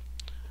Lord.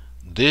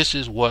 This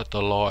is what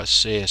the Lord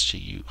says to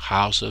you,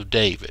 house of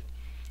David.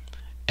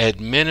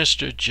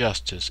 Administer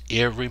justice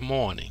every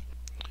morning.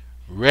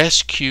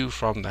 Rescue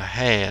from the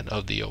hand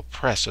of the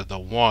oppressor the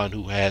one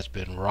who has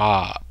been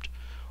robbed,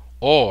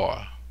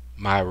 or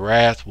my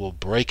wrath will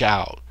break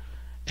out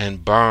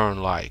and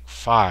burn like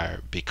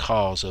fire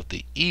because of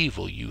the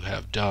evil you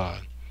have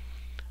done.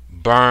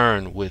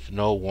 Burn with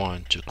no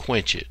one to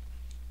quench it."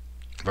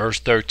 Verse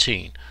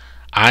 13,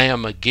 "I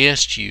am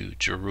against you,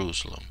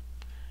 Jerusalem,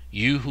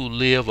 you who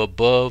live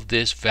above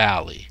this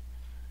valley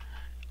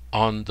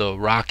on the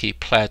rocky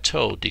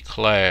plateau,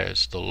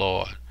 declares the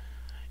Lord.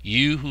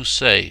 You who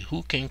say,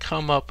 who can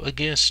come up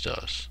against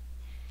us?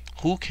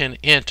 Who can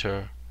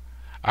enter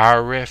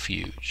our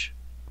refuge?"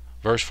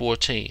 Verse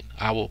 14,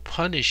 "I will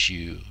punish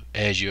you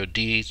as your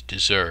deeds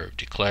deserve,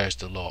 declares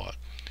the Lord.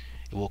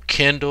 It will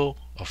kindle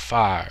a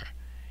fire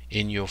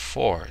in your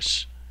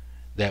forests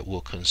that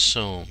will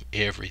consume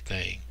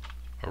everything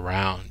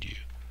around you."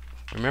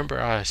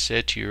 Remember I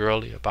said to you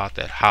earlier about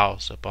that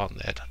house up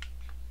on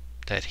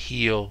that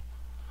hill.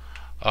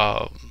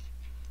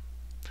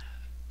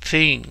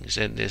 Things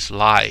in this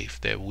life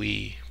that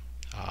we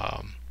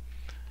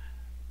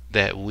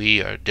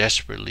are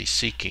desperately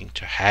seeking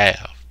to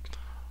have,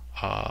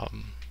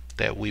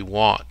 that we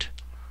want.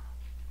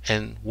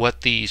 And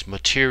what these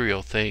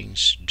material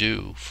things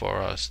do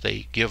for us,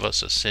 they give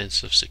us a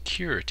sense of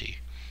security,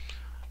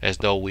 as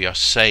though we are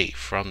safe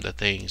from the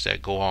things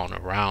that go on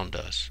around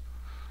us.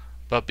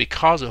 But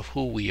because of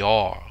who we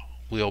are,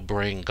 we'll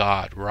bring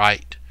God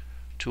right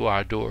to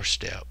our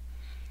doorstep.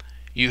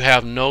 You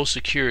have no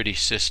security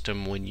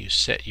system when you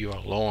set your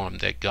alarm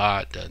that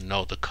God doesn't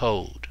know the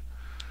code.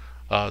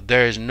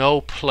 There is no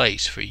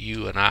place for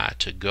you and I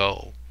to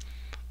go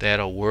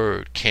that a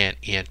word can't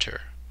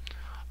enter.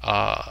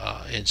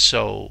 And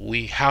so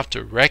we have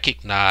to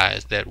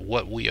recognize that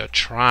what we are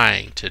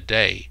trying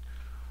today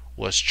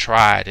was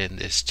tried in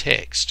this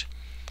text.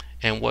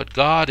 And what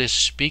God is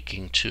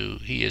speaking to,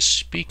 he is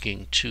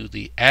speaking to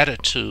the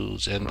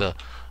attitudes and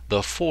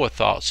the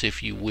forethoughts,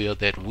 if you will,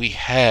 that we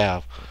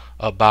have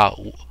about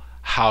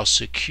how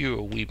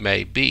secure we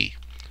may be.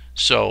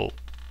 So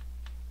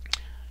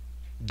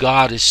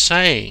God is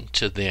saying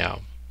to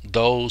them,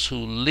 those who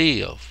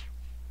live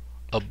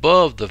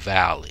above the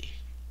valley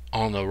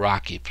on the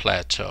rocky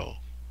plateau,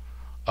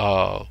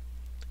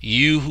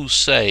 you who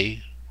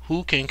say,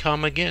 who can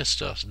come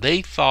against us?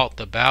 They thought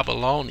the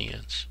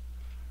Babylonians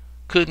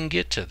couldn't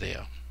get to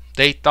them.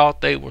 They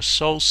thought they were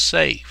so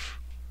safe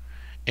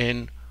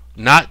in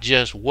not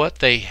just what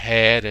they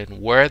had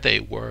and where they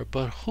were,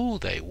 but who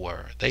they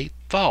were. They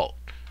thought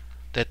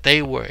that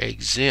they were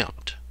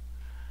exempt.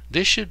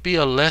 This should be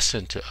a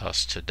lesson to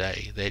us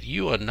today, that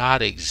you are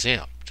not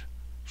exempt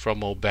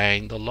from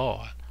obeying the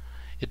Lord.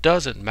 It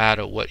doesn't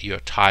matter what your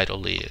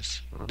title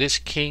is. This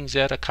King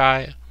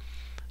Zedekiah,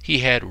 he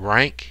had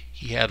rank,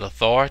 he had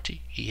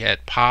authority, he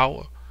had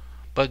power,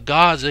 but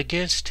God's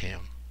against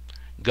him.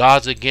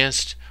 God's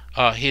against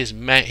his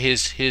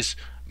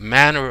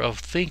manner of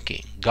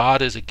thinking.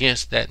 God is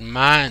against that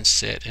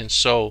mindset. And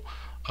so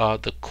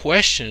the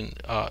question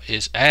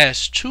is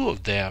asked, two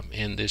of them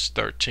in this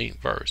 13th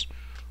verse.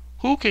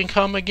 Who can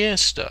come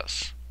against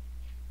us?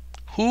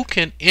 Who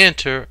can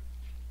enter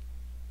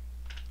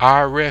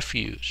our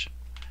refuge?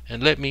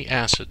 And let me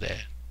answer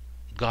that.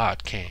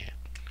 God can.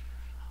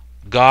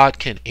 God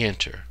can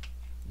enter.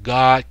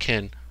 God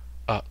can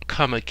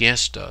come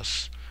against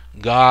us.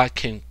 God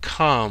can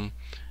come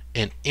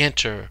and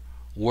enter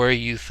where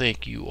you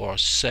think you are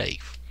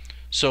safe.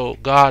 So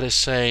God is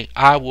saying,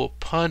 I will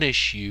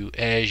punish you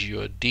as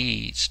your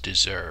deeds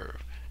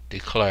deserve,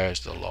 declares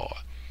the Lord.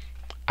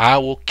 I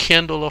will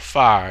kindle a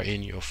fire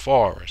in your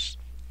forest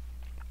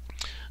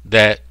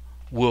that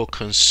will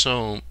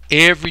consume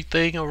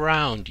everything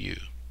around you.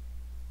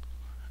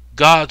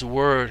 God's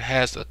word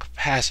has the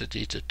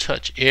capacity to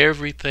touch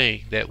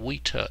everything that we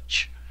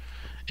touch.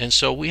 And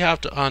so we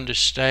have to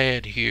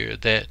understand here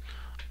that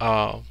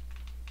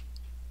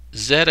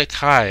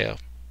Zedekiah,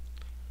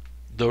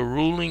 the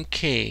ruling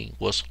king,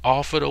 was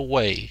offered a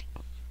way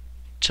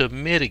to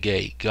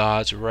mitigate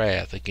God's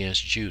wrath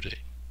against Judah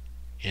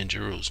in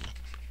Jerusalem.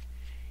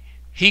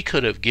 He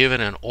could have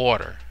given an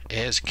order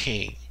as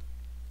king,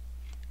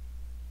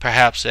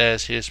 perhaps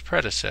as his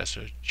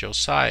predecessor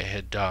Josiah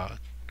had done,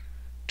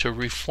 to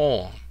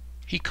reform.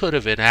 He could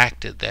have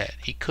enacted that.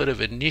 He could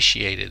have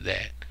initiated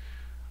that.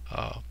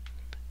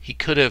 He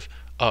could have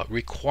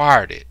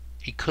required it.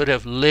 He could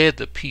have led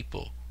the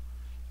people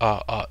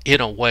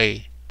in a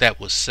way that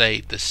would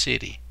save the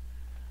city.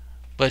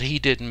 But he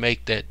didn't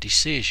make that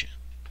decision.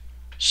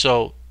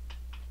 So,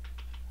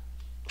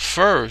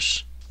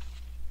 first,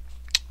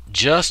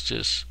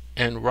 justice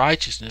and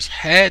righteousness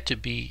had to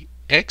be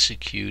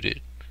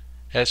executed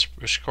as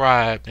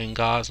prescribed in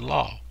God's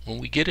law. When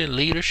we get in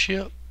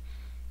leadership,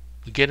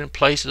 we get in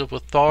places of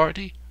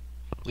authority,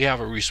 we have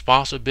a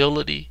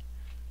responsibility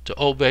to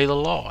obey the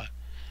law.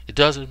 It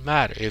doesn't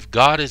matter. If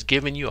God has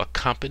given you a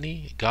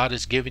company, God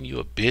has given you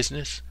a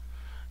business,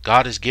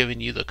 God has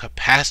given you the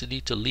capacity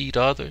to lead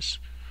others,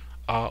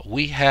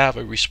 we have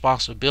a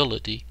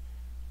responsibility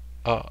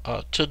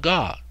to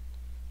God.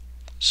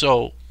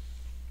 So,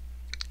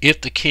 if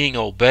the king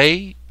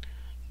obeyed,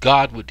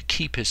 God would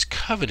keep his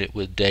covenant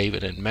with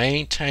David and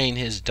maintain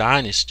his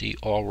dynasty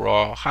or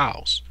royal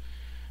house.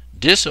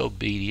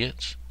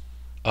 Disobedience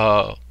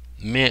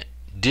meant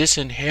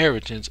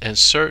disinheritance and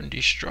certain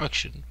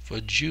destruction for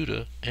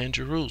Judah and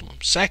Jerusalem.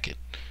 Second,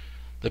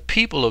 the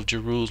people of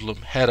Jerusalem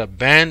had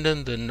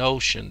abandoned the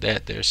notion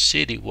that their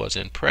city was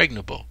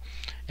impregnable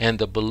and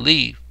the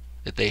belief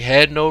that they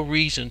had no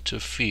reason to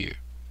fear.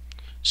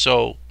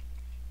 So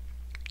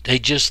they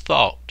just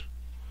thought.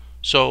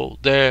 So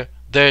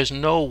there's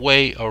no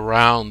way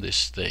around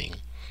this thing.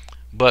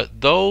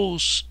 But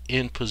those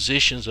in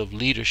positions of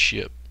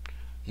leadership,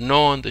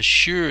 knowing the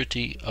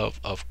surety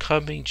of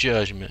coming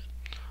judgment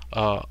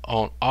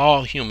on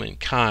all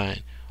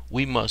humankind,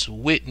 we must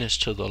witness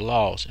to the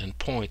lost and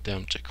point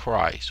them to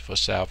Christ for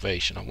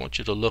salvation. I want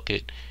you to look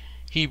at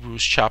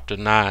Hebrews chapter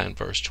 9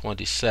 verse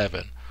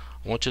 27.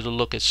 I want you to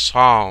look at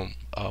Psalm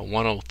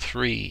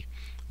 103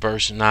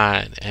 verse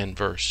 9 and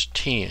verse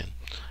 10.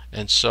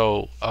 And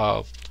so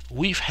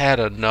we've had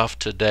enough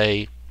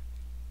today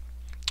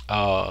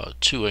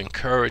to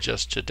encourage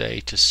us today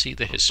to see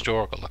the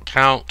historical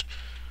account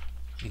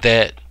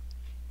that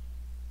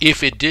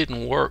if it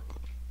didn't work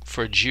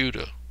for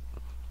Judah,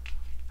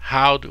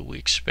 how do we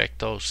expect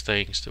those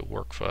things to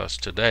work for us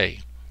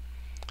today?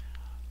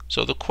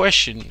 So the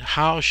question,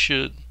 how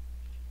should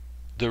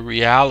the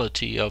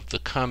reality of a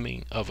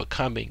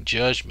coming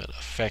judgment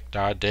affect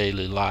our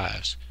daily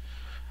lives?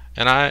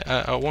 And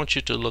I want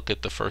you to look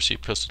at the first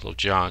epistle of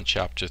John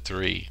chapter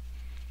 3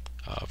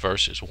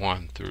 verses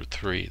 1 through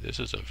 3. This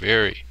is a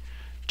very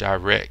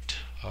direct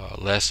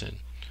lesson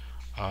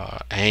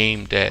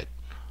aimed at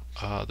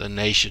the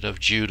nation of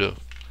Judah.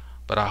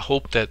 But I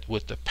hope that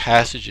with the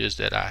passages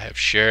that I have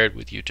shared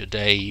with you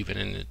today, even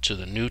into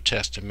the New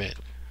Testament,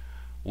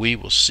 we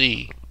will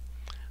see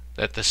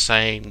that the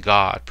same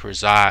God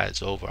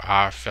presides over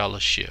our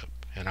fellowship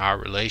and our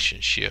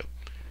relationship.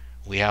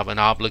 We have an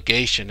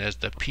obligation as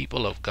the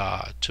people of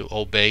God to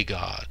obey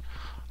God.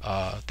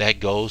 That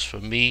goes for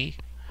me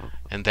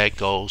and that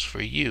goes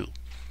for you.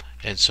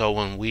 And so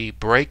when we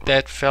break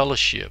that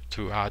fellowship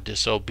through our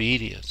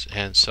disobedience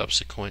and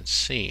subsequent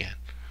sin,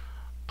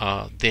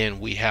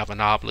 then we have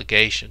an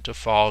obligation to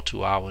fall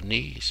to our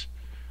knees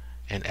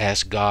and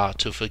ask God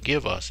to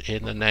forgive us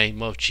in the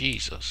name of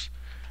Jesus.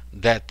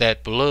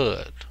 That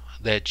blood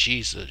that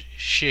Jesus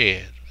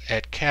shed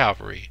at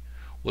Calvary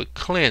would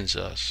cleanse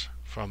us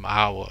from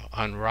our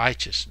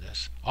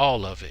unrighteousness,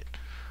 all of it.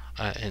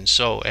 And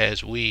so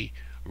as we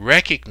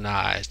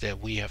recognize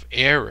that we have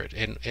erred,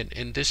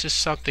 and this is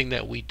something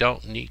that we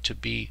don't need to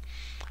be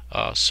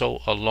so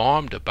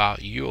alarmed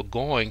about. You're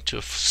going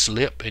to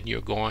slip and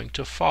you're going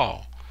to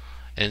fall.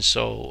 And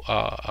so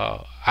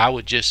I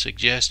would just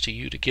suggest to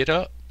you to get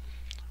up,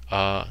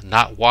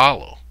 not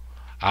wallow.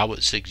 I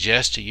would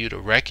suggest to you to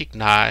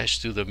recognize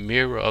through the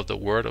mirror of the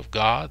Word of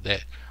God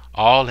that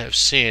all have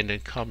sinned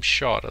and come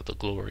short of the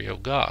glory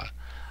of God.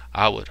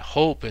 I would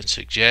hope and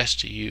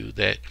suggest to you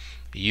that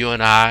you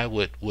and I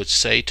would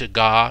say to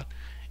God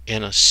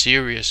in a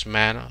serious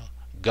manner,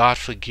 God,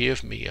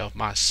 forgive me of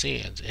my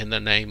sins in the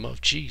name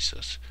of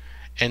Jesus,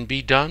 and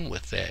be done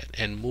with that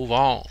and move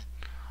on.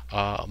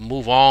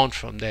 Move on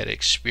from that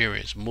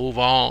experience. Move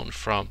on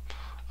from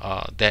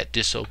that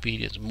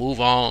disobedience.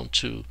 Move on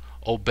to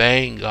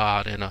obeying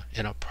God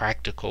in a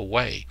practical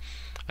way.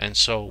 And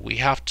so we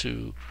have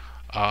to,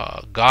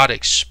 God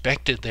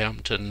expected them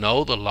to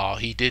know the law.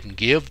 He didn't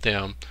give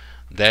them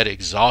that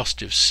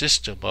exhaustive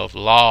system of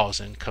laws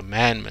and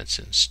commandments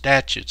and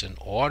statutes and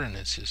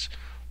ordinances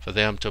for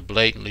them to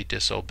blatantly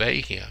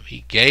disobey him.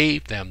 He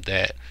gave them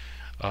that,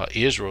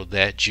 Israel,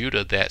 that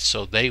Judah, that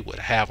so they would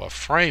have a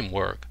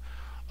framework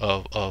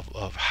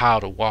of how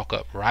to walk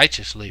up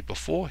righteously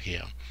before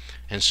him.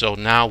 And so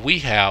now we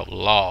have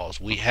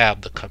laws, we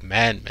have the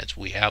commandments,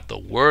 we have the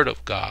Word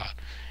of God,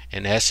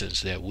 in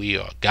essence, that we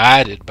are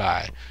guided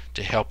by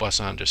to help us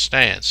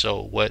understand.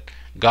 So what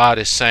God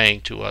is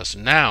saying to us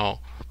now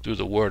through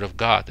the Word of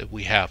God, that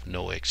we have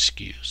no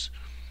excuse.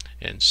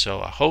 And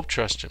so I hope,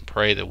 trust, and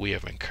pray that we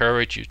have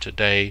encouraged you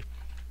today.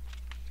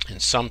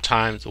 And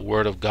sometimes the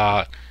Word of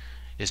God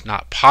is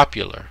not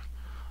popular.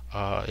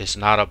 It's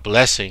not a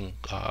blessing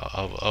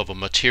of a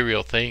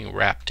material thing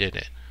wrapped in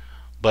it,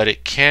 but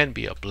it can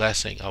be a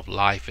blessing of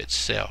life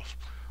itself.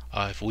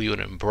 If we would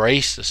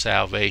embrace the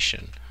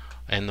salvation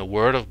and the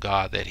Word of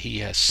God that He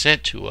has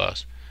sent to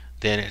us,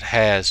 then it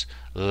has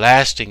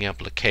lasting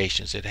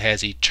implications. It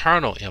has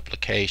eternal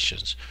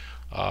implications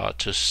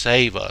to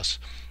save us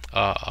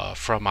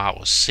from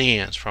our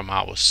sins, from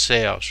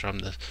ourselves, from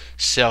the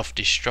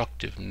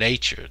self-destructive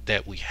nature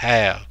that we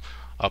have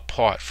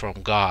apart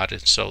from God.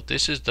 And so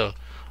this is the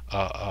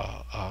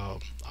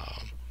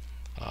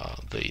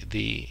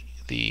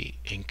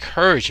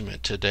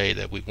encouragement today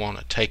that we want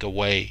to take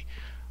away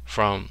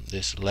from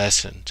this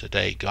lesson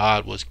today.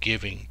 God was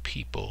giving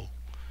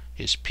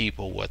his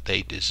people what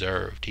they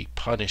deserved. He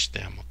punished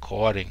them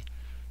according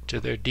to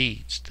their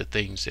deeds, the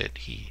things that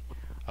he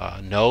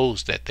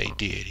knows that they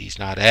did. He's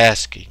not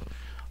asking.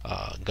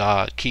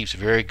 God keeps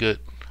very good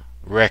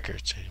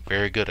records, and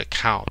very good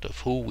account of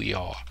who we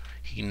are.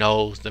 He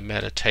knows the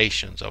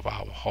meditations of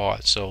our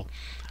hearts. So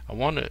I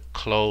want to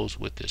close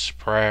with this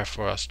prayer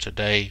for us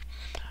today.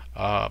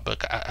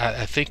 But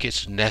I think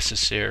it's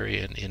necessary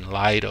in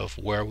light of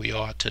where we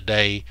are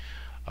today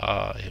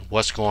and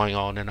what's going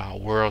on in our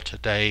world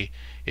today.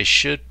 It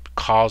should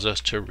cause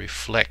us to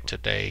reflect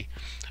today,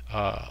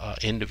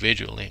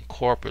 individually and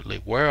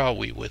corporately. Where are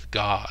we with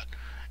God?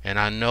 And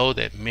I know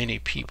that many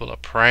people are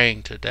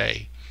praying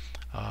today,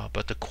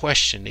 but the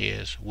question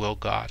is, will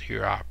God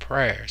hear our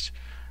prayers?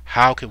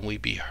 How can we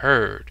be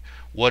heard?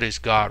 What is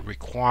God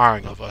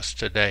requiring of us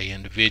today,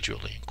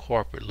 individually and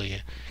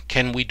corporately?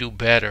 Can we do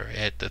better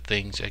at the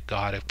things that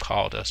God has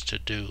called us to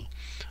do?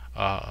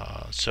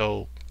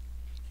 So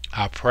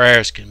our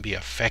prayers can be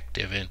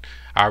effective, and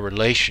our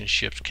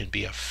relationships can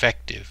be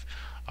effective,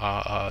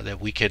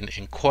 that we can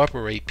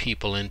incorporate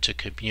people into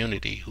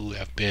community who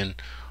have been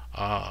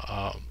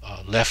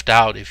left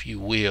out, if you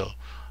will,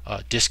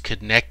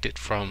 disconnected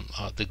from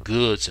the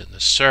goods and the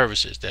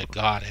services that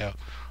God have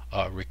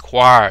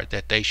required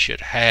that they should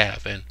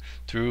have. And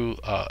through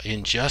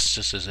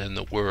injustices in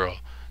the world,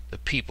 the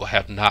people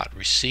have not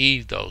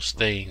received those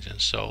things. And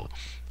so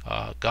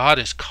God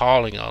is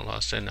calling on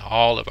us in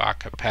all of our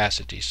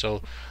capacity.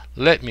 So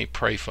let me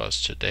pray for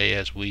us today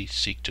as we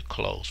seek to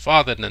close.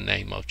 Father, in the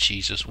name of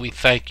Jesus, we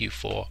thank you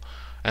for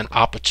an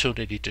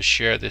opportunity to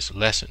share this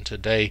lesson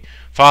today.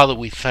 Father,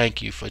 we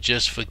thank you for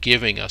just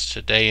forgiving us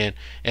today.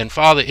 And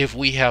Father, if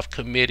we have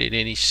committed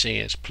any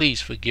sins,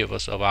 please forgive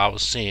us of our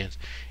sins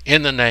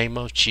in the name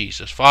of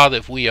Jesus. Father,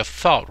 if we have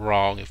thought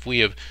wrong, if we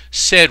have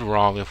said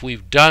wrong, if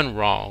we've done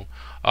wrong,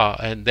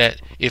 and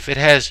that if it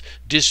has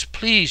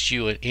displeased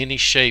you in any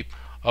shape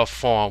or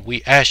form,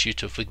 we ask you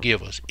to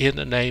forgive us in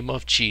the name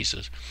of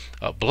Jesus.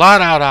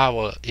 Blot out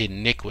our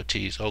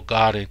iniquities, O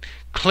God, and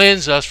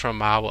cleanse us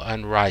from our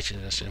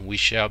unrighteousness, and we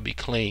shall be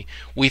clean.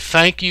 We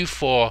thank you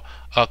for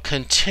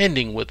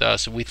contending with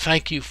us, and we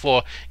thank you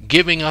for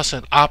giving us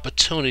an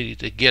opportunity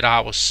to get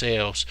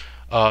ourselves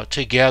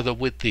together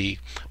with thee.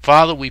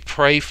 Father, we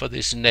pray for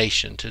this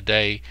nation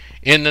today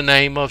in the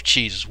name of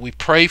Jesus. We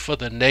pray for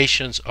the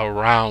nations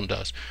around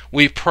us.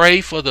 We pray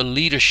for the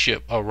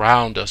leadership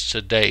around us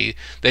today,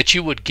 that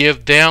you would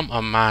give them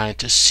a mind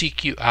to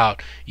seek you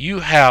out. You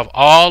have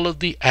all of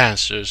the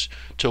answers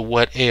to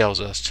what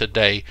ails us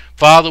today.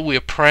 Father, we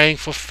are praying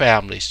for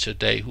families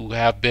today who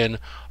have been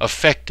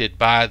affected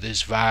by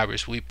this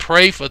virus. We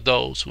pray for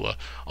those who are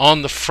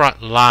on the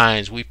front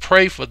lines. We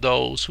pray for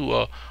those who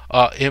are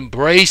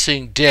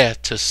embracing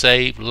death to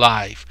save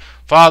life.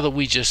 Father,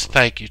 we just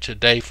thank you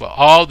today for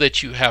all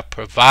that you have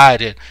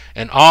provided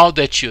and all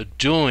that you're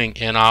doing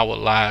in our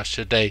lives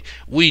today.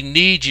 We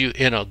need you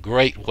in a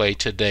great way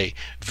today.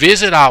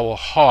 Visit our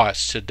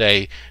hearts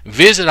today.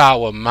 Visit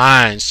our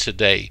minds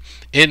today.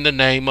 In the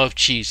name of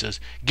Jesus,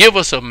 give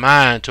us a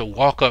mind to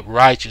walk up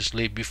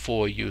righteously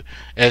before you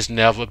as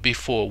never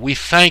before. We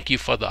thank you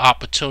for the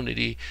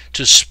opportunity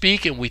to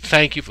speak, and we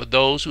thank you for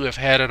those who have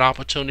had an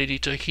opportunity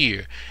to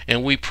hear.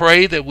 And we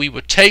pray that we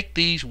would take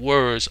these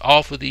words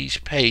off of these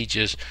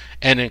pages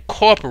and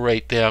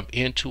incorporate them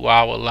into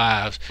our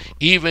lives,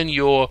 even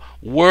your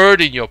word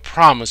and your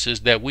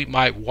promises, that we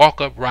might walk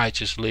up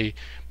righteously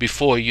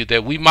before you,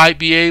 that we might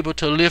be able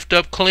to lift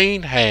up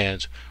clean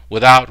hands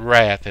without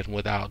wrath and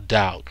without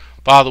doubt.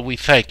 Father, we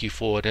thank you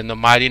for it in the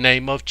mighty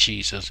name of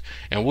Jesus.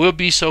 And we'll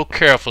be so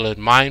careful and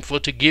mindful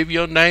to give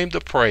your name the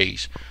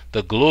praise,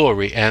 the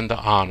glory, and the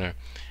honor.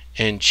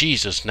 In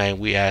Jesus' name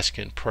we ask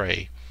and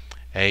pray.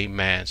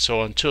 Amen.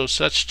 So until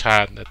such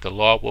time that the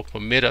Lord will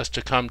permit us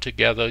to come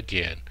together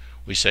again,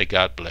 we say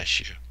God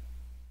bless you.